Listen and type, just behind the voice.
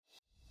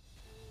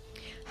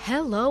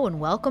Hello and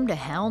welcome to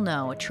Hell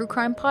No, a true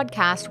crime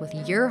podcast with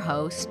your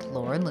host,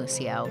 Lauren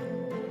Lucio.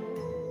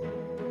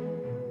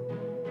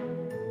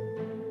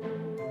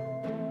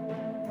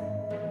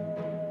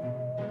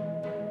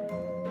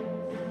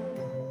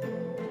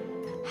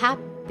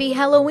 Happy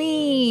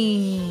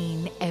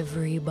Halloween,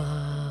 everybody.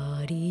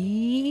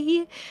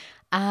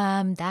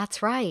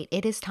 That's right.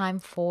 It is time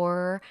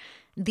for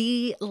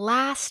the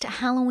last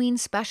Halloween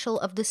special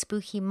of the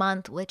spooky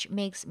month, which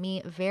makes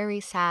me very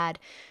sad,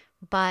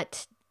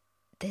 but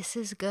this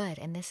is good,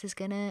 and this is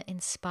gonna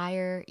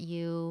inspire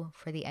you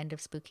for the end of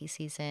spooky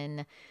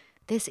season.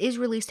 This is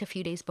released a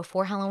few days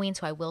before Halloween,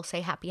 so I will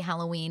say happy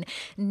Halloween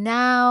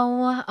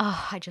now.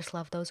 Oh, I just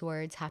love those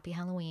words, happy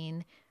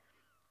Halloween.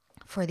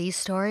 For these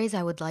stories,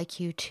 I would like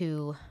you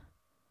to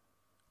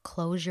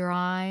close your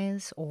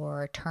eyes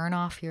or turn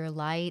off your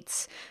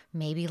lights,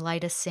 maybe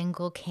light a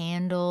single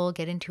candle,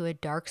 get into a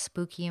dark,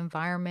 spooky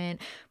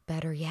environment.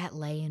 Better yet,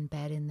 lay in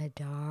bed in the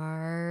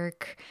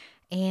dark.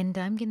 And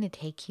I'm going to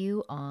take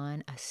you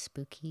on a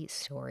spooky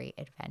story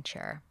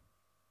adventure.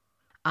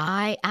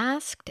 I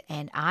asked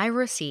and I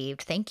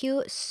received. Thank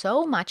you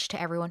so much to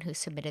everyone who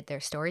submitted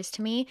their stories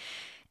to me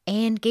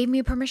and gave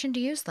me permission to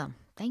use them.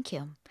 Thank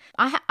you.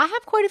 I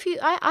have quite a few.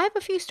 I have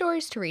a few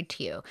stories to read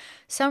to you.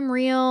 Some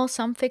real,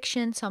 some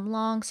fiction, some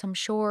long, some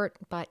short,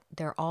 but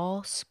they're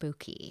all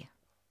spooky.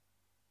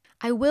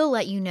 I will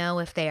let you know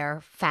if they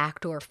are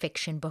fact or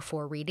fiction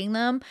before reading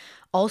them.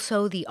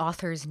 Also, the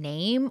author's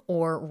name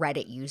or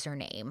Reddit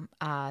username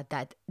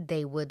that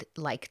they would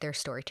like their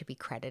story to be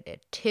credited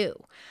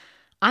to.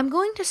 I'm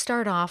going to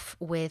start off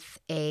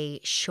with a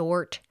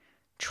short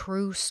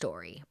true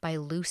story by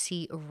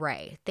Lucy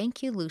Ray.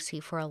 Thank you, Lucy,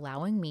 for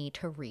allowing me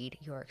to read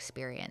your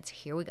experience.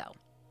 Here we go.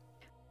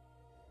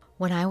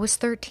 When I was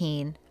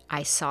 13,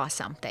 I saw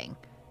something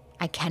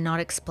I cannot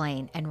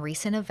explain, and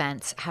recent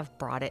events have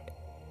brought it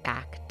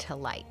back to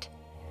light.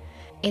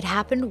 It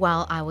happened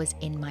while I was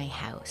in my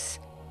house.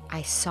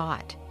 I saw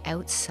it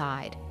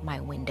outside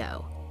my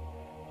window.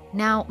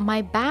 Now,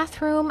 my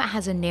bathroom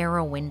has a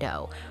narrow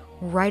window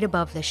right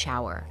above the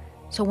shower.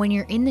 So when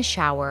you're in the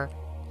shower,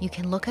 you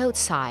can look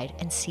outside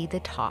and see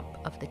the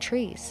top of the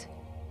trees.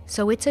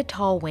 So it's a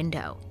tall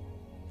window,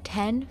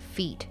 10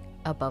 feet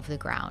above the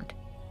ground.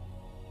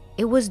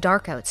 It was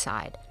dark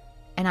outside,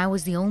 and I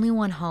was the only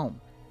one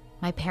home.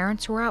 My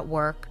parents were at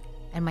work,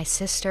 and my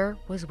sister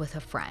was with a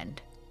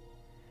friend.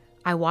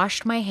 I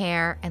washed my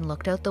hair and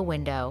looked out the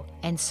window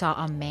and saw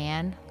a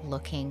man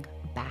looking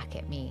back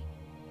at me.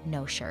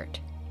 No shirt.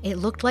 It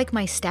looked like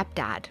my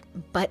stepdad,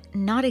 but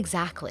not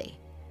exactly.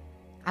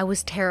 I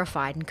was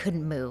terrified and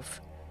couldn't move.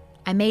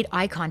 I made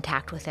eye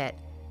contact with it,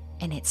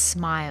 and it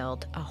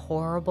smiled a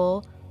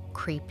horrible,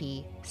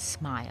 creepy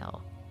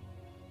smile.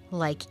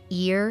 Like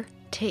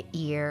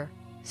ear-to-ear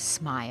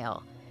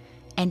smile.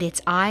 And its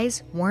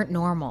eyes weren't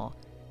normal.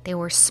 They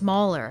were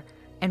smaller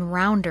and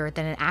rounder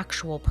than an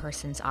actual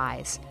person's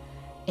eyes.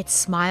 It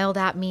smiled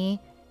at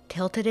me,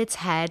 tilted its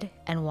head,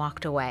 and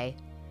walked away.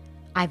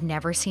 I've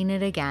never seen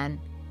it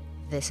again.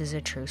 This is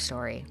a true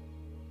story.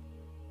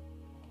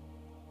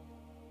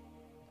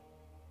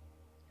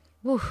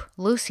 Whew,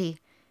 Lucy,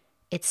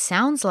 it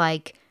sounds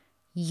like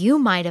you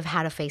might have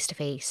had a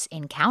face-to-face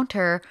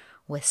encounter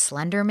with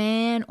Slender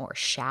Man or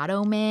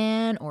Shadow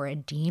Man or a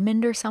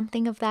demon or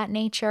something of that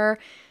nature.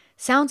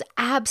 Sounds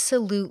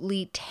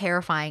absolutely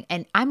terrifying,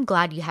 and I'm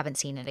glad you haven't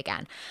seen it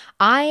again.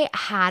 I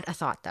had a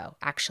thought, though,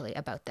 actually,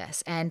 about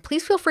this, and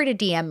please feel free to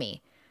DM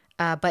me.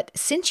 But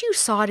since you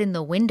saw it in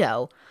the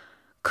window,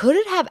 could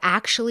it have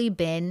actually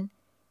been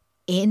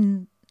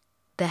in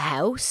the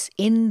house,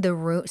 in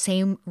the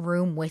same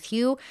room with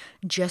you,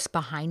 just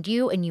behind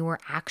you, and you were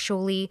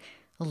actually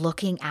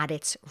looking at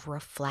its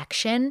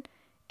reflection,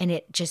 and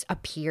it just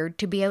appeared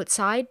to be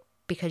outside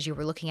because you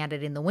were looking at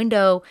it in the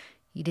window?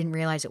 You didn't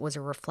realize it was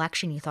a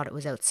reflection. You thought it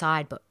was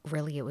outside, but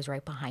really it was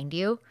right behind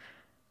you.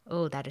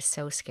 Oh, that is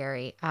so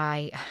scary.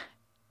 I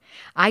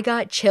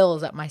got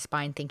chills up my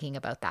spine thinking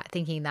about that,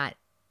 thinking that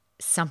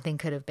something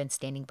could have been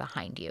standing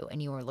behind you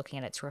and you were looking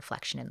at its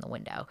reflection in the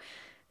window.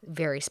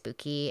 Very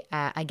spooky.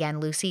 Again,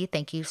 Lucy,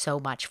 thank you so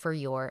much for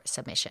your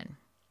submission.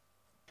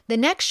 The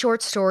next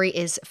short story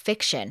is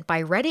fiction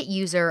by Reddit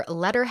user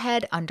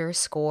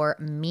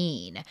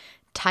letterhead_mean,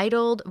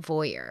 titled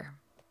Voyeur.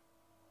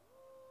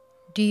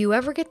 Do you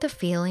ever get the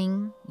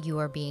feeling you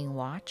are being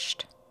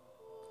watched?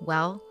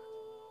 Well,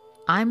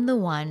 I'm the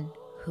one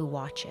who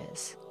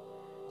watches.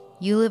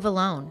 You live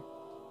alone.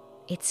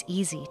 It's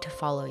easy to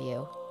follow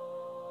you.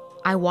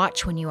 I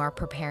watch when you are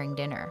preparing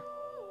dinner.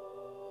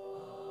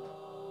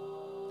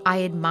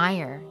 I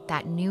admire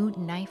that new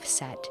knife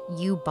set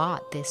you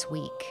bought this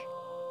week.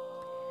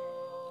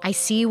 I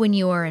see when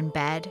you are in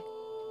bed.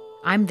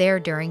 I'm there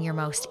during your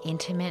most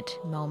intimate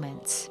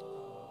moments.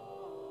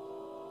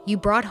 You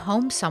brought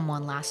home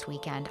someone last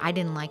weekend. I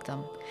didn't like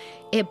them.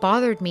 It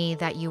bothered me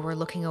that you were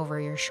looking over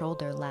your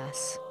shoulder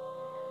less.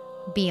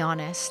 Be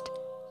honest,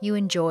 you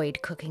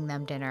enjoyed cooking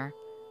them dinner.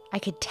 I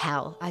could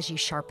tell as you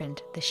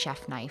sharpened the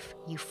chef knife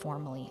you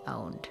formerly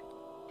owned.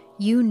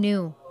 You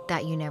knew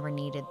that you never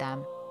needed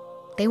them.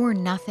 They were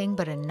nothing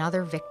but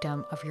another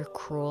victim of your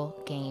cruel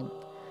game.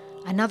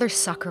 Another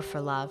sucker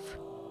for love.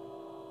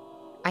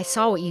 I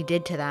saw what you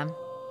did to them.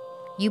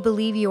 You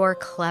believe you are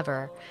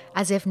clever,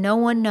 as if no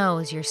one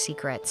knows your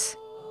secrets.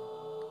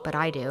 But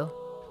I do.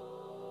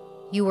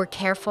 You were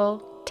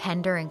careful,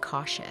 tender, and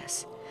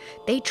cautious.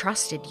 They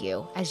trusted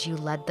you as you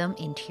led them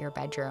into your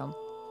bedroom.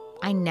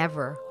 I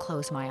never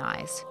closed my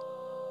eyes.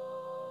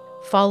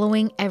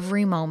 Following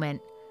every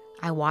moment,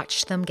 I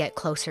watched them get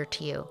closer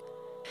to you.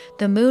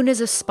 The moon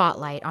is a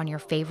spotlight on your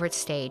favorite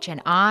stage,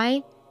 and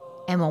I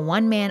am a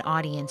one-man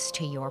audience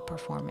to your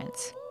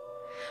performance.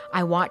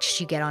 I watched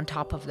you get on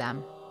top of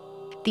them.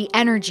 The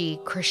energy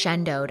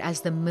crescendoed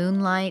as the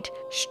moonlight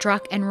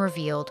struck and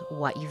revealed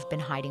what you've been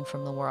hiding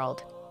from the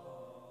world.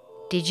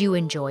 Did you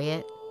enjoy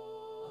it?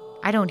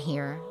 I don't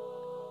hear.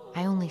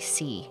 I only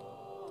see.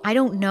 I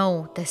don't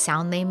know the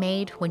sound they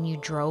made when you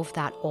drove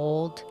that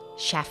old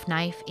chef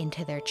knife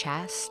into their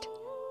chest.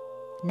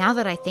 Now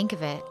that I think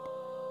of it,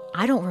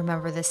 I don't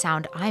remember the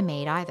sound I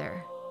made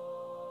either.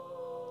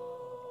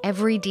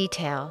 Every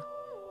detail,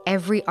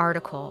 every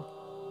article,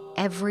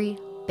 every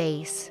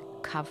base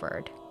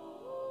covered.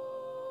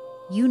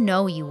 You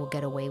know you will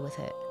get away with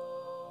it.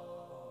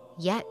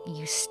 Yet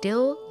you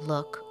still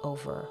look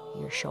over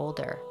your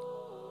shoulder.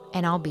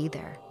 And I'll be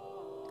there,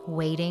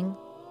 waiting,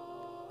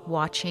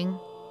 watching,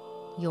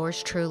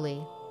 yours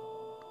truly,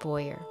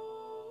 Voyeur.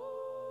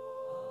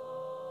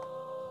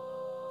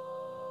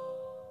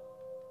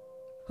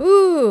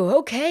 Ooh,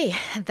 okay.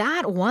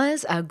 That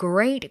was a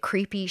great,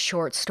 creepy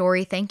short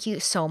story. Thank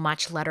you so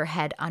much,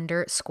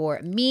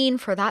 letterhead_mean,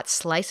 for that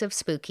slice of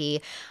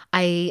spooky.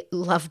 I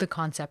love the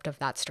concept of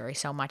that story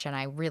so much, and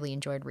I really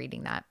enjoyed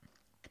reading that.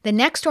 The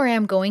next story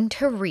I'm going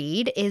to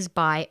read is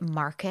by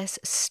Marcus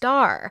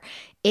Starr.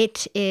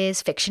 It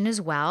is fiction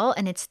as well,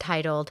 and it's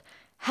titled,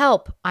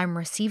 Help, I'm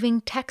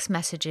Receiving Text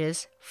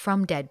Messages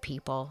from Dead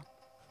People.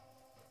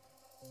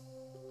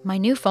 My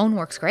new phone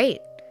works great.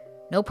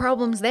 No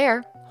problems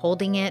there.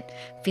 Holding it,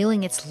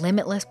 feeling its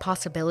limitless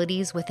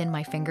possibilities within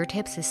my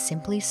fingertips is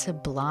simply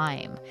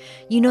sublime.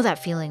 You know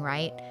that feeling,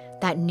 right?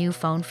 That new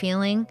phone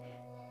feeling?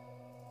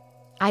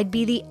 I'd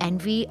be the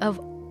envy of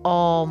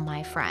all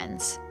my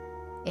friends,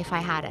 if I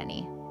had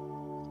any.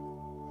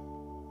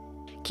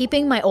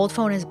 Keeping my old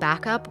phone as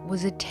backup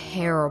was a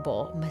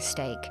terrible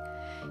mistake.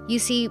 You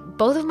see,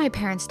 both of my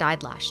parents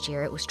died last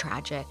year. It was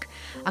tragic.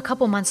 A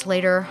couple months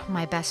later,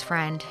 my best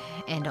friend,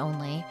 and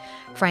only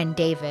friend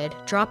David,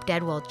 dropped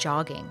dead while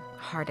jogging.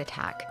 Heart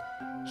attack.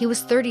 He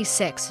was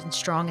 36 and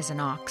strong as an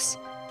ox.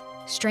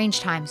 Strange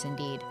times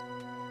indeed.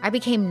 I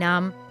became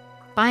numb.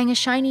 Buying a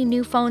shiny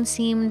new phone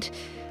seemed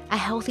a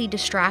healthy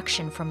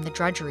distraction from the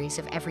drudgeries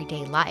of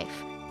everyday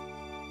life.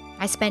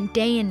 I spent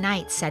day and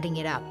night setting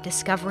it up,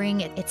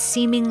 discovering its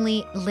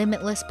seemingly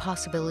limitless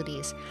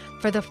possibilities.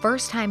 For the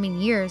first time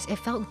in years, it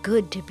felt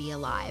good to be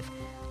alive.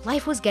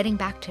 Life was getting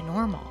back to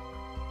normal.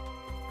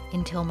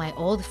 Until my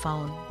old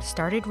phone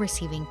started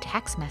receiving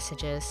text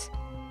messages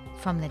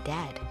from the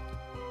dead.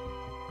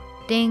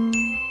 Ding.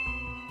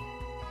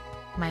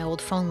 My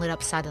old phone lit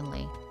up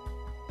suddenly.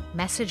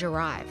 Message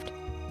arrived.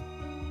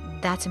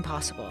 That's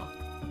impossible.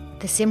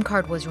 The SIM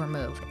card was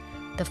removed.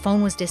 The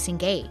phone was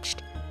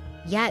disengaged.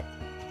 Yet,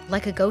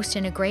 like a ghost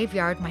in a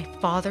graveyard, my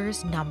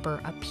father's number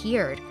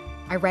appeared.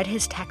 I read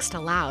his text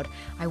aloud.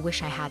 I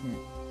wish I hadn't.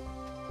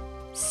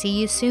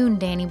 See you soon,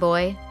 Danny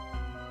boy.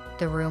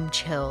 The room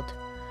chilled.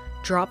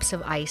 Drops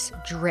of ice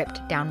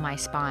dripped down my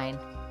spine.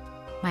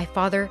 My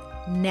father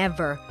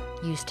never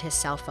used his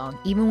cell phone,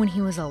 even when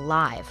he was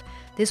alive.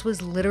 This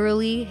was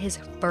literally his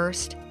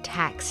first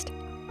text,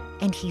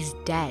 and he's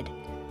dead.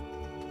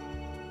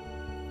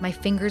 My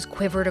fingers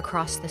quivered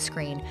across the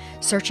screen,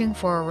 searching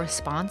for a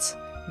response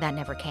that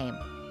never came.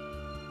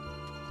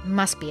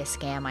 Must be a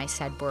scam, I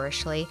said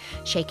boorishly,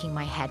 shaking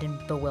my head in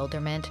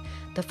bewilderment.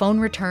 The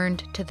phone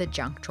returned to the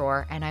junk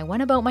drawer, and I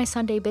went about my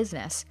Sunday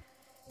business.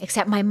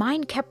 Except my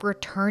mind kept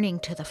returning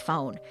to the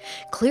phone.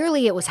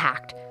 Clearly it was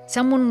hacked.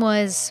 Someone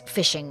was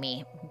phishing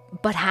me.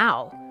 But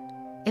how?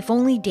 If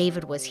only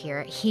David was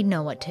here, he'd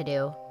know what to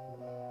do.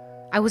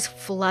 I was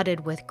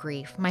flooded with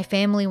grief. My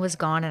family was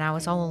gone and I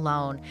was all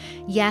alone.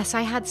 Yes,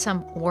 I had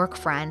some work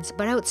friends,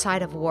 but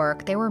outside of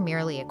work, they were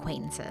merely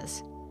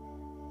acquaintances.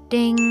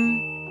 Ding.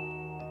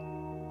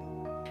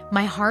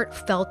 My heart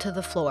fell to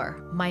the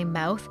floor, my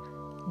mouth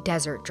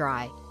desert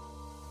dry.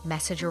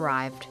 Message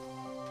arrived.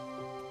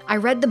 I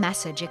read the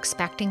message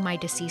expecting my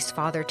deceased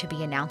father to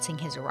be announcing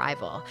his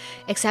arrival,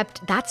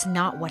 except that's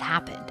not what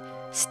happened.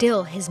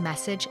 Still, his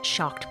message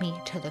shocked me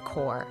to the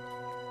core.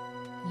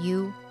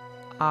 You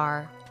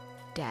are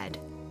dead.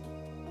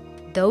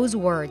 Those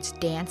words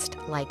danced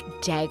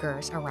like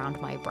daggers around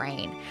my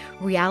brain.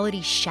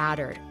 Reality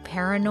shattered,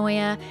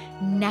 paranoia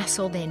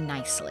nestled in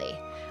nicely.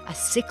 A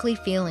sickly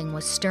feeling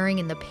was stirring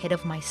in the pit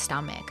of my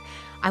stomach.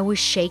 I was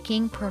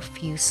shaking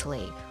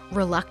profusely.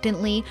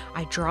 Reluctantly,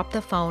 I dropped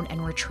the phone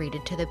and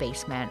retreated to the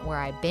basement, where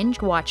I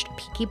binge-watched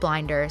Peaky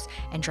Blinders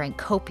and drank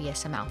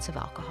copious amounts of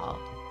alcohol.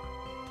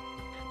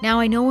 Now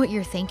I know what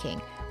you're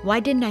thinking. Why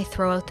didn't I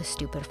throw out the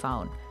stupid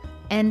phone?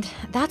 And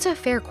that's a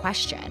fair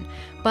question,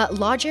 but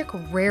logic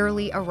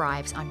rarely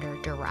arrives under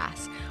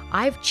duress.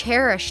 I've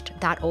cherished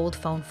that old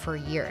phone for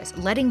years.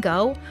 Letting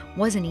go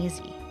wasn't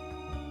easy.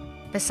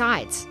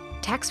 Besides,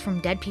 texts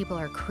from dead people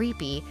are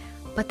creepy,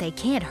 but they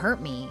can't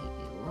hurt me,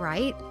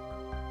 right?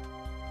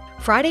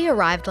 Friday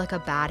arrived like a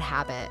bad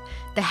habit.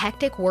 The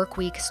hectic work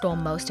week stole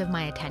most of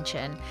my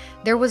attention.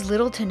 There was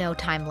little to no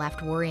time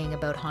left worrying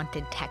about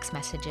haunted text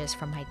messages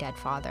from my dead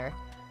father.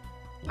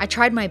 I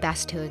tried my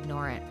best to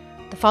ignore it.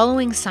 The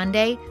following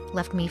Sunday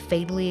left me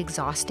fatally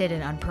exhausted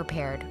and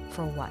unprepared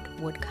for what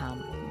would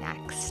come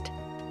next.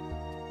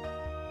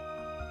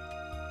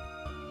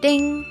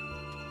 Ding,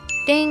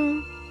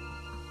 ding,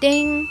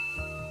 ding.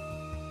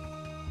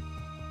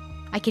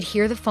 I could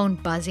hear the phone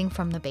buzzing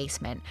from the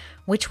basement,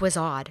 which was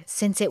odd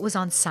since it was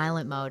on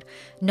silent mode.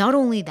 Not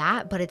only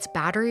that, but its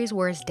batteries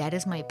were as dead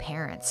as my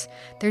parents'.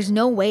 There's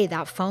no way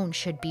that phone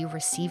should be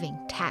receiving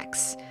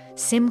texts,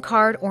 SIM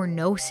card or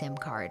no SIM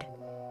card.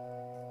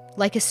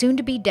 Like a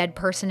soon-to-be dead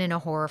person in a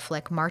horror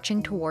flick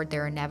marching toward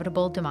their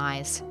inevitable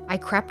demise, I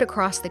crept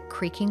across the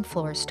creaking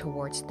floors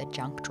towards the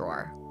junk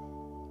drawer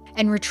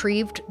and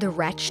retrieved the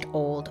wretched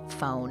old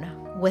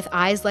phone. With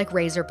eyes like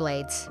razor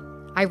blades,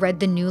 I read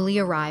the newly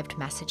arrived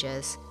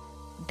messages.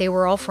 They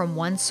were all from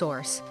one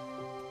source,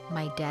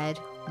 my dead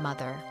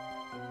mother.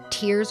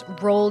 Tears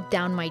rolled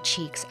down my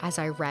cheeks as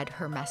I read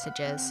her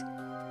messages.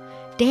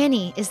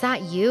 "Danny, is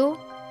that you?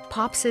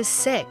 Pops is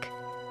sick.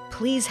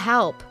 Please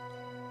help."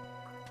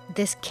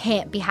 "This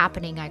can't be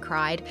happening," I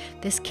cried.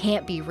 "This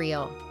can't be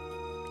real."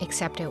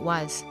 Except it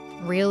was.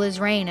 Real as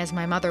rain, as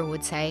my mother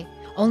would say.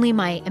 Only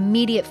my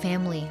immediate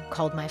family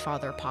called my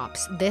father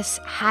Pops. This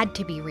had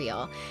to be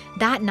real.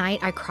 That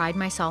night, I cried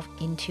myself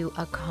into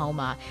a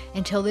coma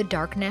until the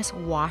darkness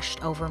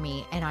washed over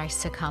me and I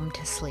succumbed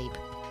to sleep.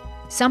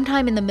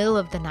 Sometime in the middle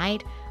of the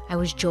night, I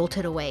was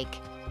jolted awake.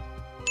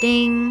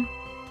 Ding!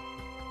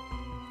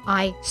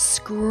 I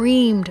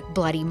screamed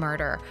bloody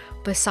murder.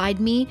 Beside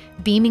me,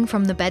 beaming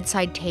from the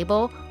bedside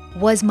table,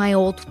 was my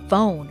old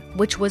phone,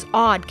 which was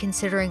odd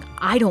considering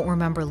I don't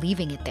remember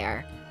leaving it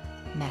there.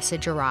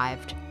 Message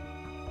arrived.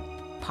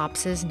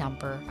 Pops's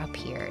number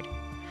appeared.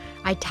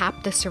 I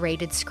tapped the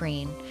serrated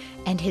screen,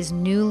 and his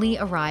newly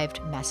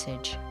arrived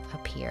message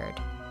appeared.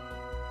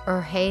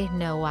 Urhe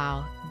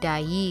Noao,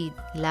 Daid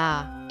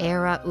La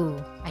Era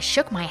U. I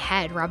shook my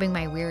head, rubbing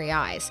my weary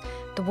eyes.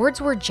 The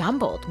words were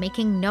jumbled,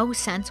 making no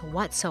sense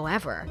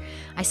whatsoever.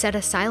 I said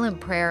a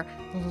silent prayer,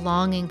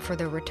 longing for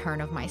the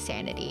return of my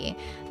sanity.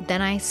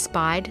 Then I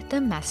spied the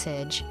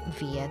message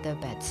via the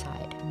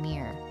bedside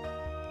mirror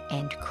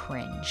and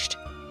cringed.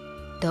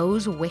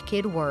 Those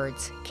wicked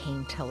words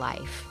came to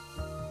life.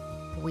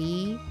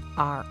 We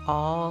are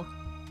all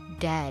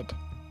dead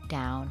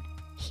down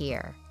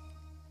here.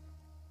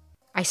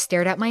 I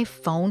stared at my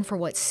phone for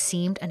what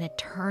seemed an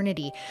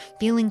eternity,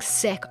 feeling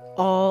sick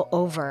all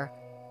over.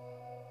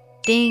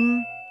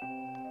 Ding!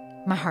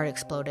 My heart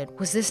exploded.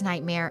 Was this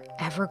nightmare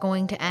ever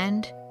going to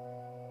end?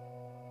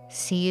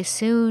 See you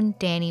soon,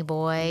 Danny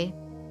boy.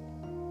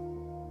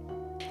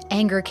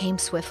 Anger came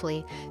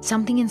swiftly.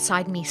 Something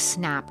inside me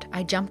snapped.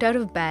 I jumped out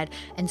of bed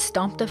and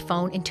stomped the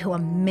phone into a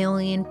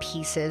million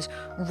pieces,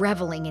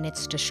 reveling in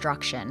its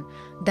destruction.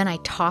 Then I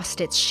tossed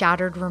its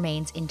shattered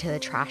remains into the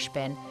trash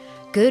bin.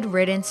 Good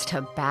riddance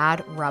to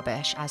bad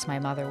rubbish, as my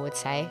mother would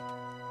say.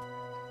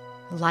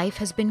 Life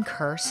has been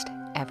cursed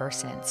ever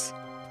since.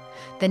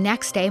 The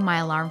next day, my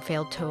alarm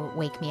failed to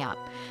wake me up,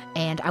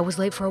 and I was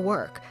late for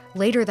work.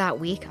 Later that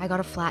week, I got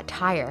a flat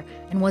tire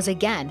and was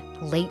again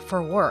late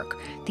for work.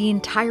 The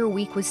entire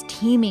week was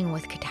teeming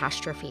with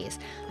catastrophes.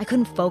 I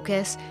couldn't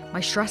focus,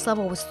 my stress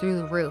level was through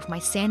the roof, my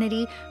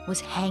sanity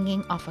was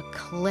hanging off a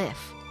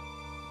cliff.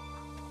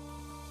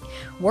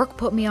 Work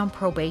put me on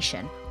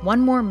probation. One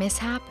more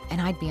mishap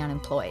and I'd be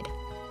unemployed.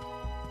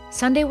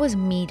 Sunday was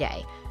me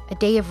day, a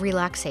day of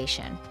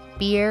relaxation,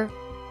 beer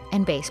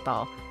and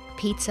baseball,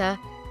 pizza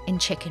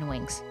and chicken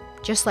wings,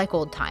 just like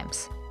old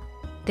times.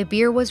 The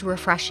beer was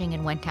refreshing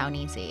and went down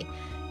easy.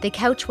 The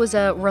couch was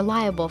a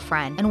reliable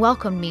friend and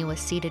welcomed me with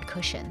seated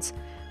cushions.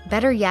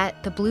 Better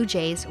yet, the Blue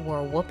Jays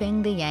were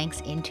whooping the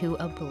Yanks into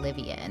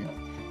oblivion.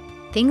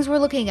 Things were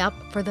looking up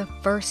for the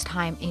first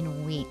time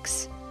in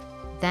weeks.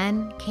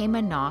 Then came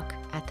a knock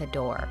at the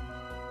door.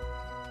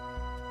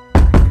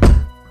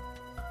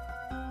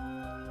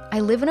 I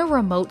live in a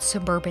remote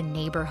suburban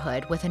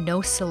neighborhood with a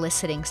no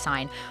soliciting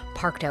sign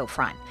parked out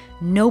front.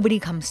 Nobody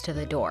comes to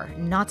the door,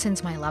 not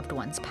since my loved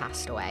ones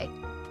passed away.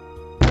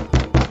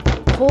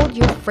 Hold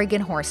your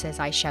friggin' horses,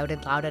 I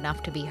shouted loud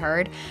enough to be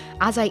heard.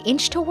 As I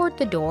inched toward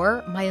the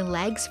door, my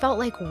legs felt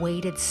like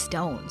weighted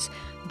stones,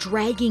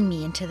 dragging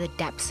me into the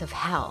depths of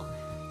hell.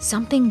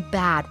 Something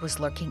bad was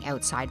lurking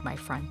outside my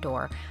front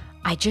door.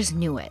 I just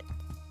knew it.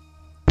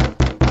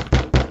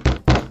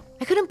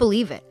 I couldn't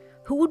believe it.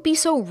 Who would be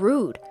so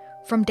rude?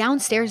 From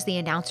downstairs, the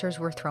announcers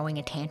were throwing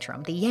a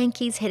tantrum. The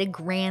Yankees hit a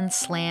grand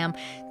slam.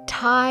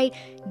 Tie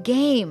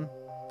game.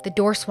 The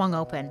door swung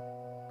open.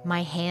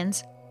 My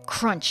hands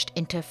crunched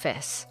into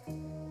fists.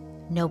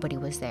 Nobody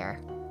was there.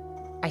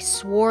 I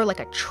swore like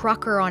a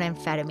trucker on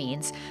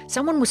amphetamines.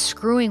 Someone was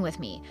screwing with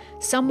me.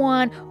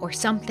 Someone or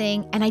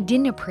something, and I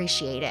didn't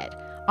appreciate it.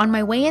 On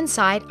my way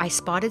inside, I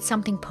spotted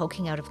something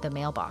poking out of the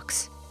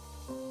mailbox.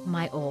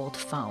 My old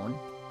phone.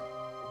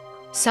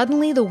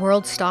 Suddenly, the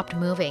world stopped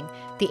moving.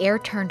 The air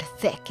turned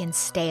thick and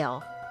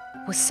stale.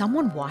 Was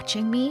someone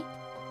watching me?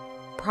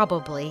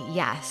 Probably,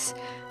 yes.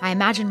 I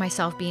imagined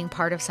myself being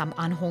part of some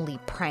unholy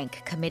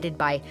prank committed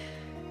by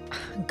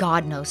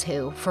God knows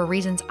who, for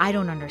reasons I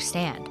don't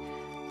understand.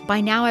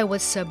 By now, I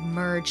was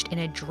submerged in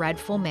a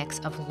dreadful mix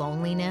of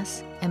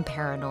loneliness and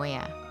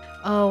paranoia.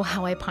 Oh,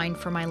 how I pined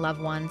for my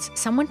loved ones,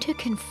 someone to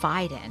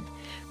confide in.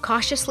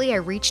 Cautiously, I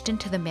reached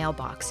into the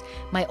mailbox.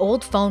 My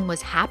old phone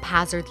was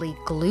haphazardly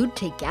glued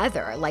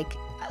together, like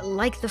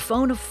the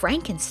phone of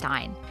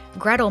Frankenstein.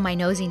 Gretel, my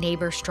nosy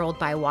neighbor, strolled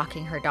by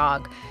walking her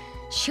dog.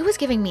 She was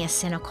giving me a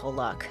cynical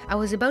look. I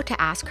was about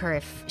to ask her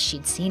if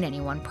she'd seen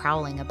anyone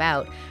prowling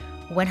about,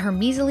 when her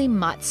measly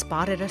mutt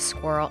spotted a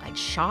squirrel and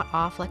shot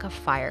off like a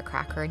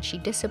firecracker, and she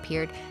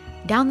disappeared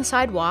down the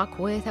sidewalk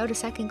without a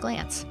second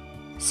glance.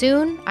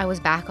 Soon, I was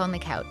back on the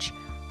couch,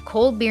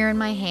 cold beer in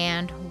my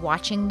hand,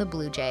 watching the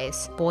Blue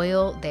Jays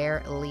boil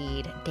their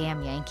lead.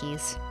 Damn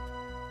Yankees.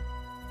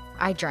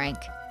 I drank.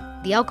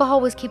 The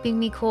alcohol was keeping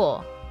me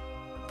cool,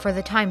 for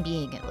the time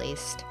being at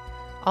least.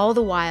 All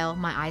the while,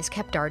 my eyes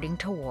kept darting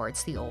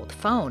towards the old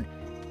phone,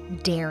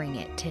 daring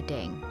it to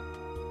ding.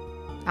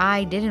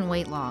 I didn't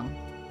wait long.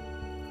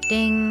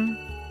 Ding.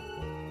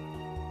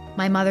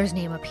 My mother's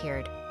name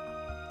appeared.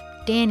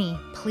 Danny,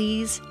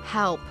 please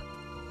help.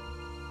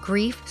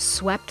 Grief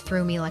swept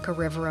through me like a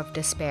river of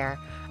despair.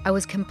 I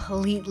was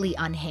completely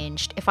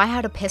unhinged. If I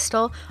had a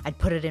pistol, I'd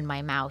put it in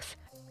my mouth.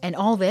 And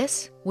all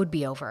this would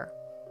be over.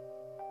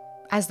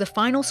 As the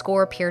final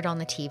score appeared on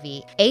the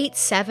TV,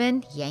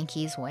 8-7,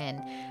 Yankees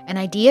win. An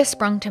idea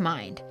sprung to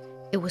mind.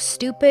 It was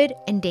stupid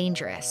and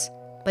dangerous,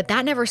 but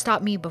that never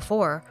stopped me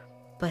before.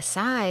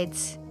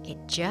 Besides, it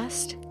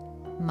just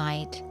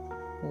might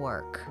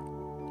work.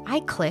 I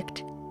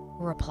clicked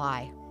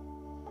reply.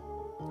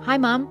 Hi,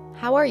 Mom.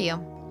 How are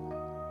you?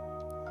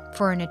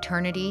 For an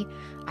eternity,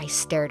 I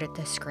stared at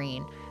the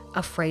screen,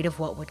 afraid of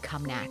what would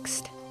come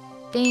next.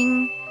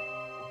 Ding.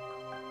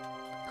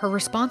 Her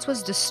response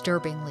was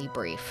disturbingly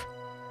brief.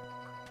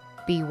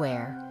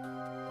 Beware.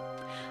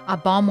 A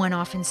bomb went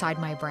off inside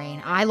my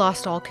brain. I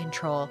lost all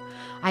control.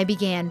 I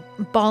began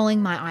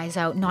bawling my eyes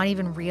out, not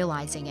even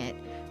realizing it.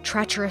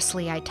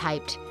 Treacherously, I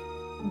typed,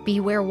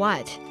 beware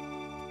what?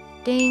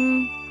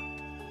 Ding.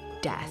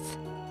 Death.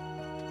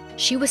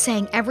 She was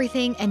saying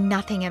everything and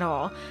nothing at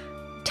all.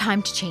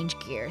 Time to change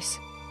gears.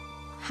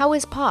 How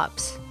is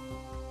Pops?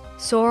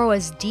 Sorrow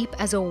as deep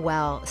as a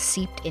well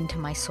seeped into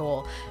my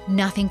soul.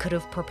 Nothing could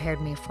have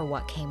prepared me for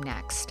what came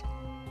next.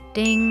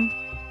 Ding.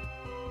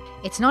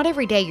 It's not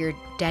every day your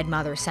dead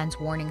mother sends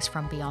warnings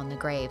from beyond the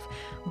grave,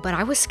 but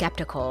I was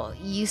skeptical.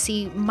 You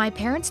see, my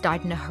parents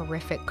died in a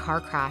horrific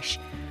car crash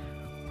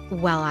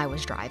while I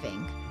was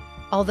driving.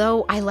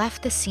 Although I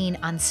left the scene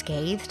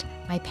unscathed,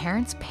 my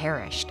parents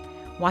perished.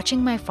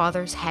 Watching my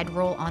father's head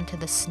roll onto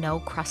the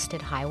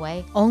snow-crusted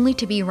highway, only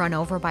to be run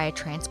over by a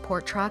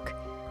transport truck,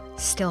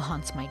 still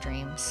haunts my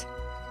dreams.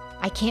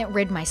 I can't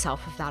rid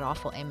myself of that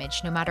awful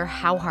image, no matter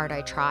how hard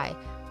I try.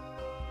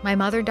 My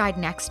mother died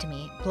next to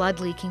me, blood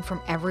leaking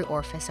from every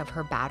orifice of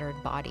her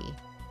battered body.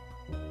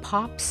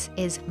 Pops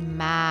is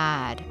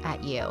mad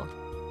at you.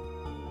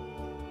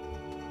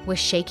 With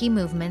shaky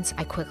movements,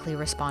 I quickly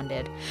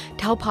responded,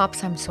 Tell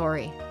Pops I'm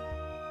sorry.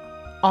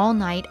 All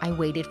night, I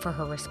waited for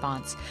her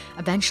response.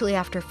 Eventually,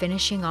 after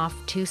finishing off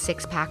 2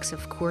 6-packs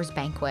of Coors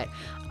Banquet,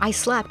 I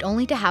slept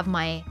only to have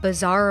my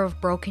bazaar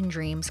of broken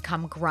dreams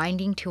come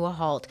grinding to a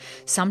halt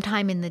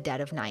sometime in the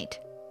dead of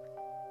night.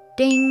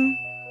 Ding!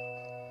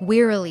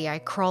 Wearily, I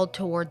crawled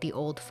toward the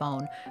old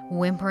phone,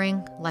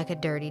 whimpering like a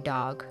dirty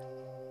dog.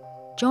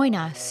 Join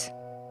us.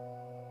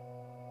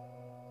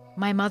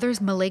 My mother's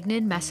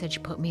malignant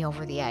message put me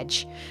over the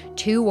edge.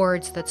 2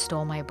 words that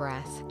stole my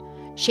breath.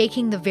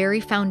 Shaking the very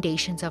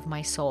foundations of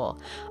my soul.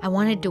 I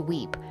wanted to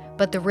weep,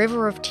 but the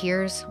river of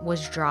tears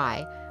was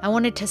dry. I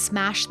wanted to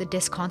smash the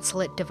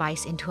disconsolate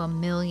device into a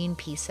million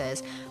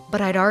pieces,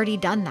 but I'd already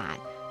done that.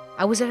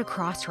 I was at a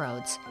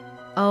crossroads.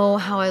 Oh,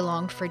 how I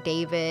longed for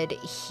David.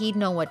 He'd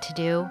know what to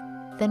do.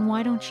 Then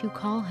why don't you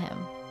call him?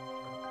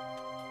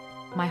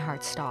 My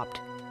heart stopped.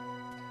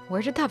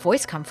 Where did that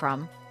voice come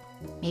from?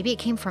 Maybe it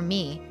came from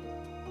me.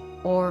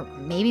 Or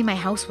maybe my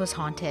house was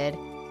haunted.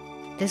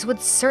 This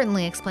would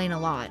certainly explain a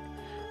lot.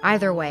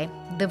 Either way,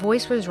 the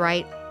voice was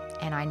right,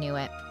 and I knew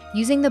it.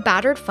 Using the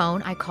battered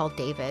phone, I called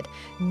David.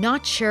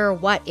 Not sure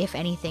what, if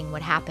anything,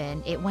 would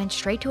happen. It went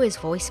straight to his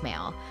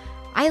voicemail.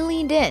 I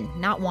leaned in,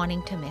 not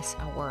wanting to miss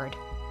a word.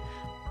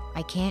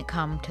 I can't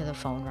come to the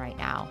phone right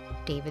now,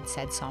 David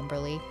said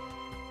somberly.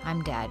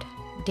 I'm dead.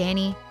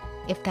 Danny,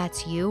 if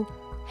that's you,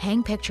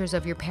 hang pictures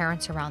of your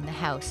parents around the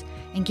house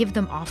and give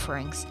them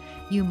offerings.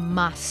 You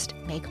must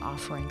make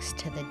offerings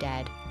to the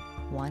dead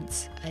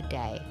once a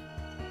day.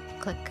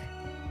 Click.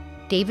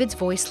 David's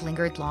voice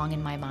lingered long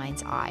in my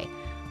mind's eye.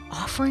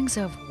 Offerings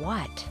of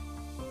what?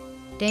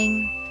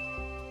 Ding.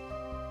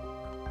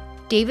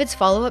 David's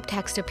follow-up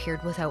text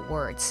appeared without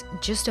words,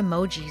 just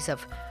emojis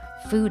of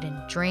food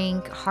and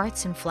drink,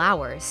 hearts and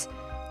flowers.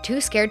 Too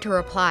scared to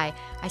reply,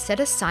 I said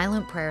a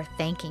silent prayer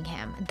thanking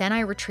him. Then I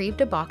retrieved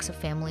a box of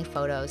family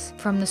photos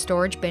from the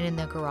storage bin in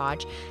the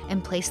garage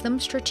and placed them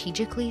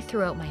strategically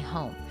throughout my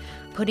home,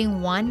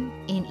 putting one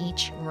in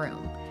each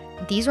room.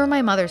 These were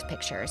my mother's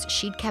pictures.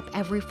 She'd kept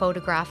every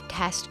photograph,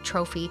 test,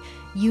 trophy,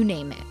 you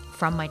name it,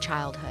 from my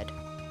childhood.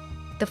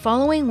 The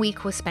following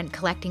week was spent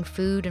collecting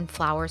food and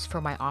flowers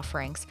for my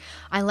offerings.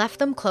 I left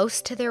them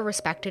close to their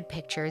respected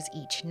pictures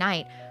each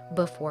night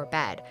before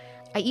bed.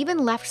 I even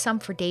left some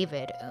for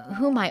David,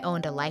 whom I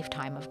owed a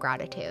lifetime of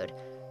gratitude.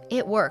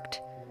 It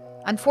worked.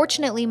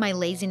 Unfortunately, my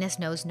laziness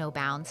knows no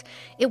bounds.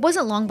 It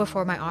wasn't long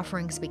before my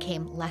offerings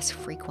became less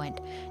frequent.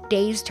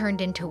 Days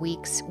turned into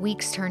weeks,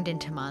 weeks turned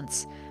into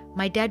months.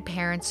 My dead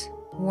parents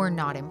were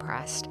not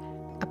impressed.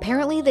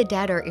 Apparently, the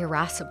dead are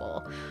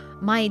irascible.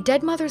 My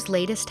dead mother's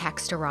latest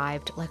text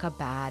arrived like a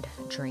bad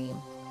dream.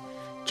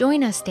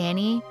 Join us,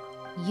 Danny.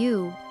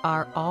 You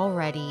are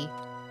already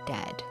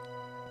dead.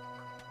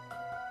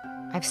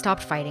 I've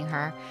stopped fighting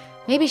her.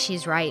 Maybe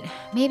she's right.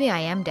 Maybe I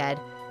am dead.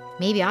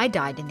 Maybe I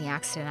died in the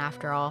accident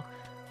after all.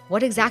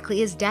 What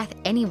exactly is death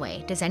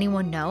anyway? Does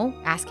anyone know?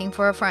 Asking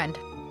for a friend.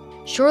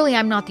 Surely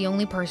I'm not the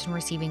only person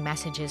receiving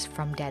messages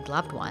from dead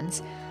loved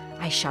ones.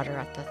 I shudder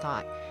at the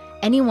thought.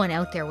 Anyone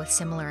out there with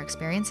similar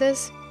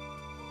experiences?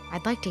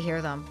 I'd like to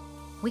hear them.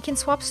 We can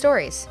swap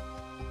stories.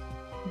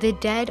 The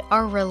dead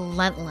are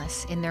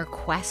relentless in their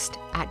quest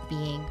at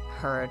being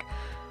heard.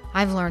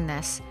 I've learned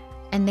this,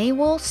 and they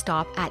will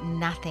stop at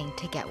nothing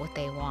to get what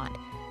they want.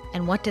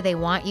 And what do they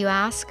want, you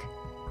ask?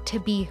 To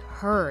be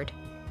heard,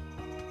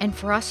 and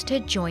for us to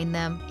join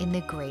them in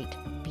the great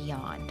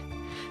beyond.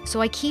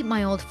 So I keep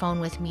my old phone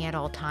with me at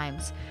all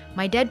times.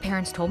 My dead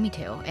parents told me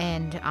to,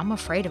 and I'm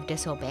afraid of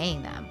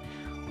disobeying them.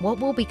 What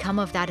will become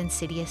of that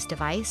insidious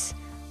device?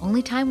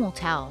 Only time will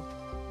tell.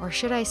 Or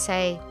should I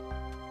say,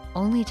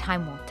 only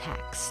time will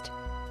text.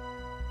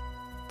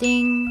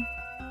 Ding.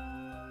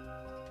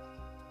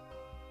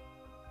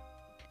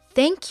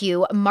 Thank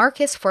you,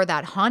 Marcus, for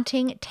that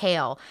haunting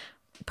tale.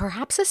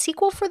 Perhaps a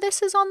sequel for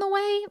this is on the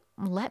way?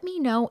 Let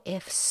me know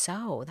if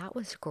so. That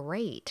was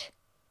great.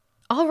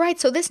 All right,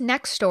 so this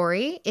next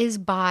story is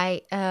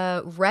by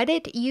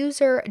Reddit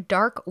user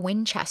Dark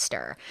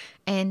Winchester,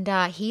 and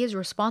he is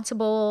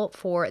responsible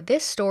for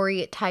this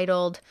story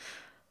titled,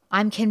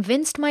 I'm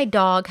convinced my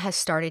dog has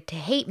started to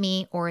hate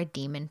me or a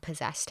demon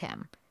possessed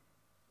him.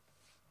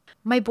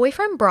 My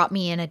boyfriend brought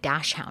me in a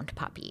dachshund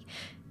puppy.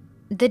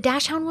 The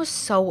dachshund was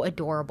so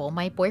adorable.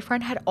 My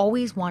boyfriend had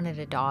always wanted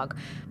a dog,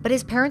 but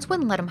his parents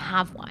wouldn't let him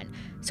have one,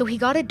 so he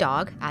got a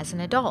dog as an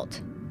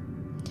adult.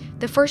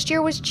 The first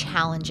year was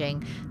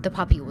challenging. The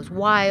puppy was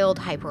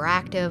wild,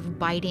 hyperactive,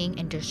 biting,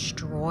 and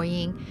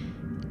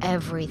destroying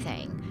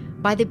everything.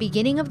 By the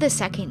beginning of the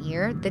second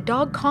year, the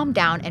dog calmed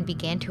down and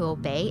began to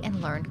obey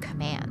and learn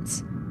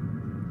commands.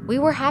 We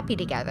were happy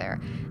together.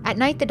 At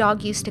night, the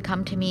dog used to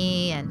come to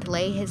me and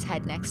lay his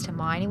head next to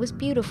mine. It was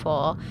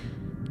beautiful.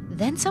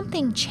 Then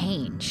something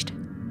changed.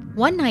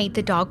 One night,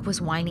 the dog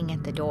was whining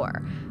at the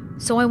door,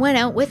 so I went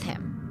out with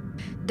him.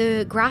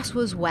 The grass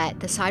was wet,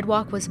 the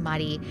sidewalk was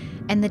muddy,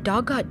 and the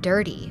dog got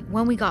dirty.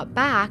 When we got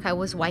back, I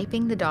was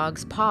wiping the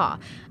dog's paw,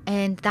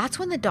 and that's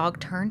when the dog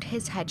turned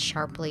his head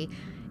sharply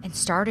and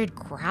started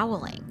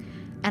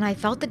growling. And I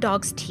felt the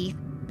dog's teeth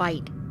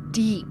bite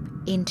deep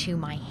into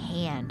my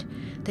hand.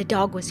 The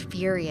dog was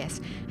furious,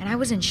 and I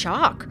was in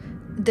shock.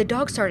 The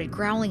dog started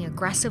growling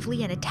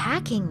aggressively and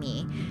attacking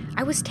me.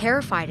 I was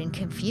terrified and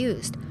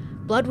confused.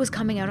 Blood was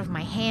coming out of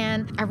my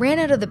hand. I ran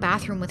out of the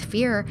bathroom with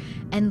fear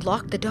and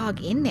locked the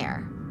dog in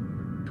there.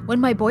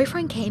 When my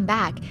boyfriend came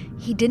back,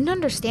 he didn't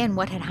understand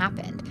what had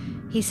happened.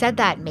 He said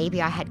that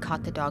maybe I had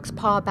caught the dog's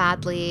paw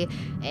badly,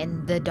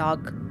 and the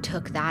dog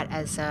took that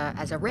as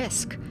a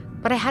risk.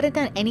 But I hadn't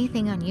done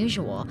anything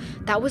unusual.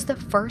 That was the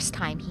first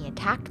time he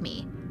attacked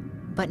me,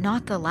 but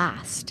not the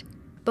last.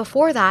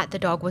 Before that, the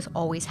dog was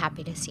always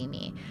happy to see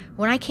me.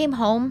 When I came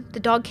home, the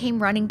dog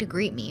came running to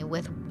greet me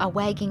with a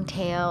wagging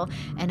tail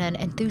and an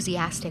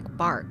enthusiastic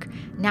bark.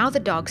 Now the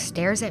dog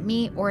stares at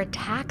me or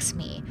attacks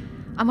me.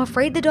 I'm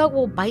afraid the dog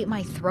will bite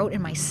my throat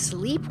in my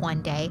sleep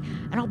one day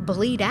and I'll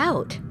bleed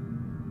out.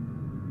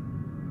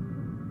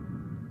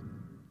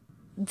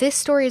 This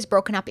story is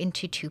broken up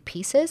into two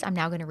pieces. I'm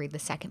now going to read the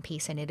second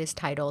piece, and it is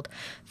titled,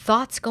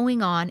 Thoughts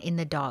Going On in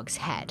the Dog's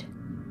Head.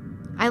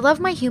 I love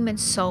my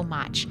humans so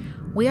much.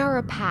 We are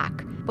a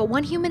pack, but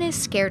one human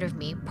is scared of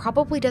me,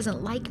 probably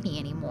doesn't like me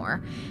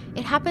anymore.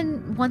 It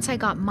happened once I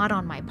got mud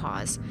on my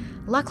paws.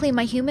 Luckily,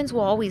 my humans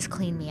will always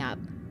clean me up.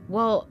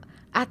 Well,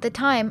 at the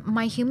time,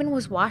 my human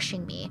was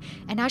washing me,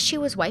 and as she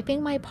was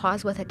wiping my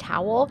paws with a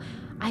towel,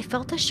 I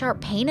felt a sharp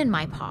pain in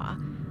my paw.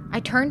 I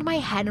turned my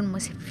head and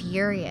was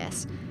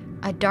furious.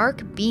 A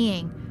dark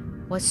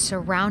being was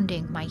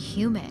surrounding my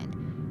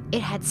human.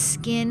 It had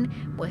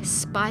skin with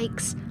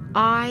spikes,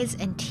 eyes,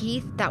 and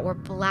teeth that were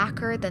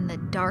blacker than the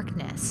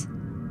darkness.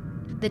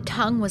 The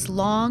tongue was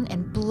long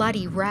and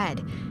bloody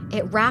red.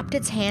 It wrapped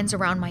its hands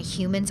around my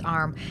human's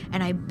arm,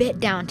 and I bit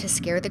down to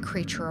scare the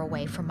creature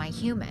away from my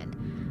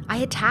human. I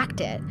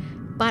attacked it,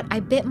 but I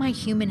bit my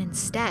human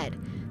instead.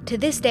 To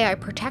this day, I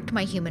protect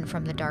my human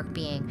from the dark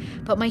being,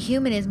 but my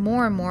human is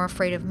more and more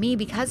afraid of me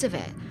because of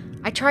it.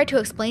 I try to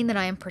explain that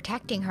I am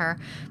protecting her,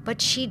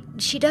 but she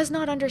does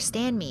not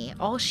understand me.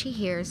 All she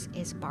hears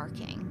is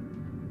barking.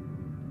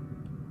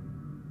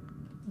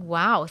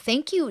 Wow.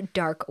 Thank you,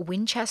 Dark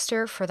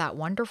Winchester, for that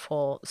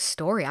wonderful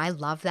story. I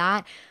love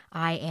that.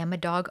 I am a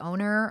dog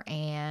owner,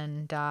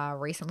 and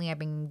recently I've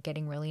been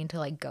getting really into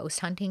like ghost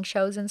hunting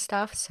shows and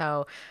stuff.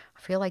 So I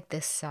feel like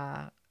this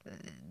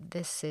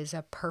is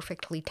a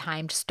perfectly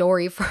timed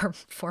story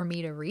for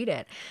me to read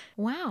it.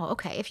 Wow.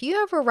 Okay. If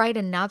you ever write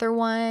another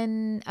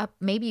one,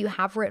 maybe you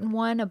have written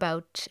one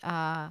about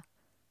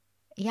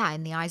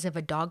in the eyes of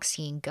a dog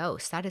seeing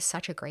ghosts. That is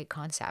such a great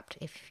concept.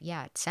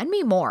 Send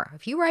me more.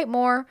 If you write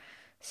more,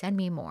 send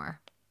me more.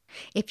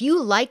 If you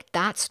liked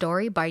that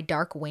story by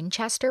Dark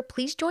Winchester,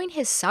 please join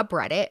his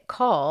subreddit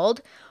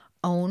called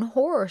Own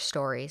Horror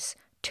Stories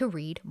to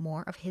read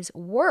more of his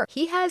work.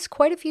 He has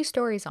quite a few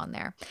stories on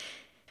there.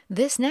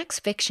 This next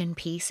fiction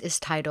piece is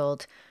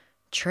titled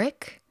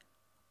Trick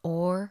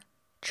or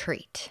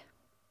Treat.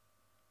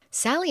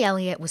 Sally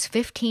Elliott was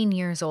 15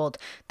 years old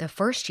the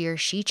first year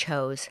she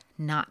chose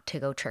not to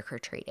go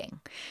trick-or-treating.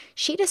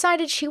 She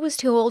decided she was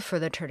too old for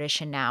the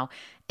tradition now,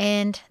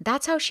 and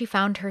that's how she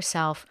found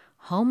herself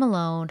home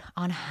alone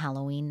on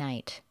Halloween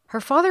night.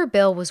 Her father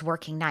Bill was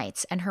working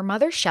nights, and her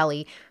mother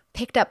Shelley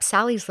picked up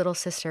Sally's little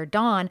sister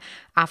Dawn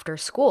after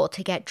school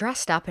to get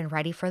dressed up and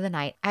ready for the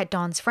night at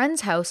Dawn's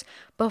friend's house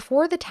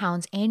before the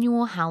town's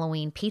annual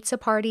Halloween pizza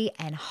party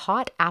and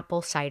hot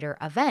apple cider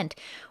event,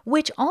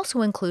 which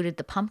also included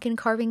the pumpkin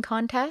carving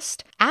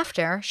contest.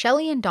 After,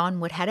 Shelley and Dawn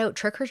would head out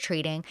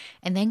trick-or-treating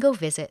and then go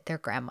visit their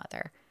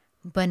grandmother.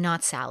 But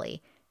not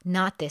Sally.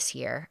 Not this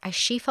year, as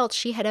she felt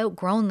she had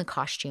outgrown the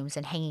costumes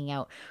and hanging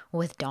out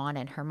with Dawn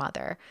and her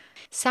mother.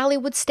 Sally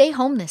would stay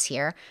home this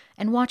year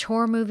and watch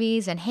horror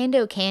movies and hand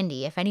out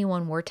candy if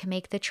anyone were to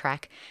make the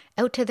trek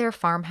out to their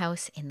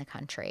farmhouse in the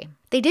country.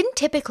 They didn't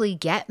typically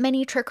get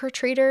many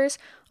trick-or-treaters,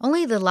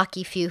 only the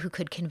lucky few who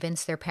could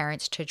convince their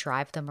parents to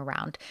drive them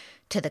around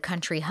to the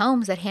country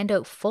homes that hand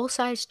out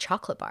full-size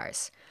chocolate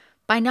bars.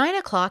 By 9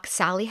 o'clock,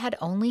 Sally had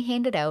only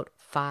handed out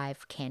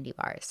 5 candy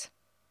bars.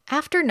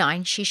 After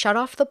 9, she shut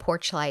off the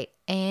porch light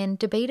and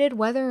debated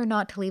whether or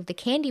not to leave the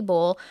candy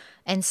bowl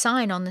and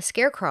sign on the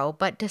scarecrow,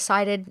 but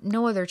decided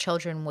no other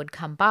children would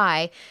come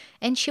by,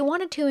 and she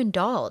wanted to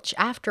indulge.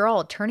 After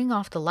all, turning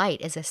off the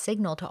light is a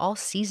signal to all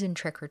seasoned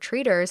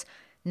trick-or-treaters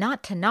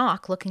not to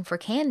knock looking for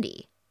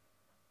candy.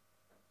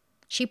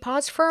 She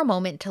paused for a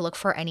moment to look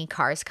for any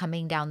cars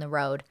coming down the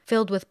road,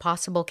 filled with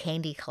possible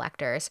candy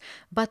collectors,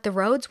 but the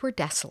roads were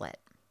desolate.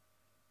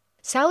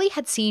 Sally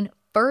had seen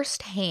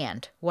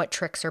firsthand what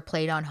tricks are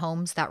played on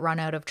homes that run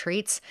out of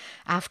treats.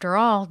 After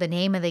all, the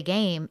name of the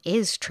game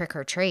is trick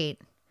or treat.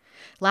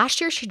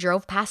 Last year, she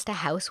drove past a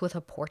house with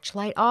a porch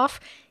light off.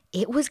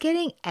 It was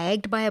getting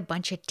egged by a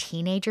bunch of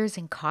teenagers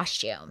in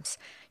costumes.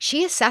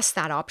 She assessed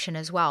that option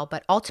as well,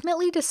 but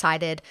ultimately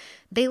decided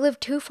they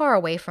lived too far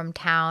away from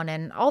town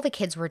and all the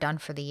kids were done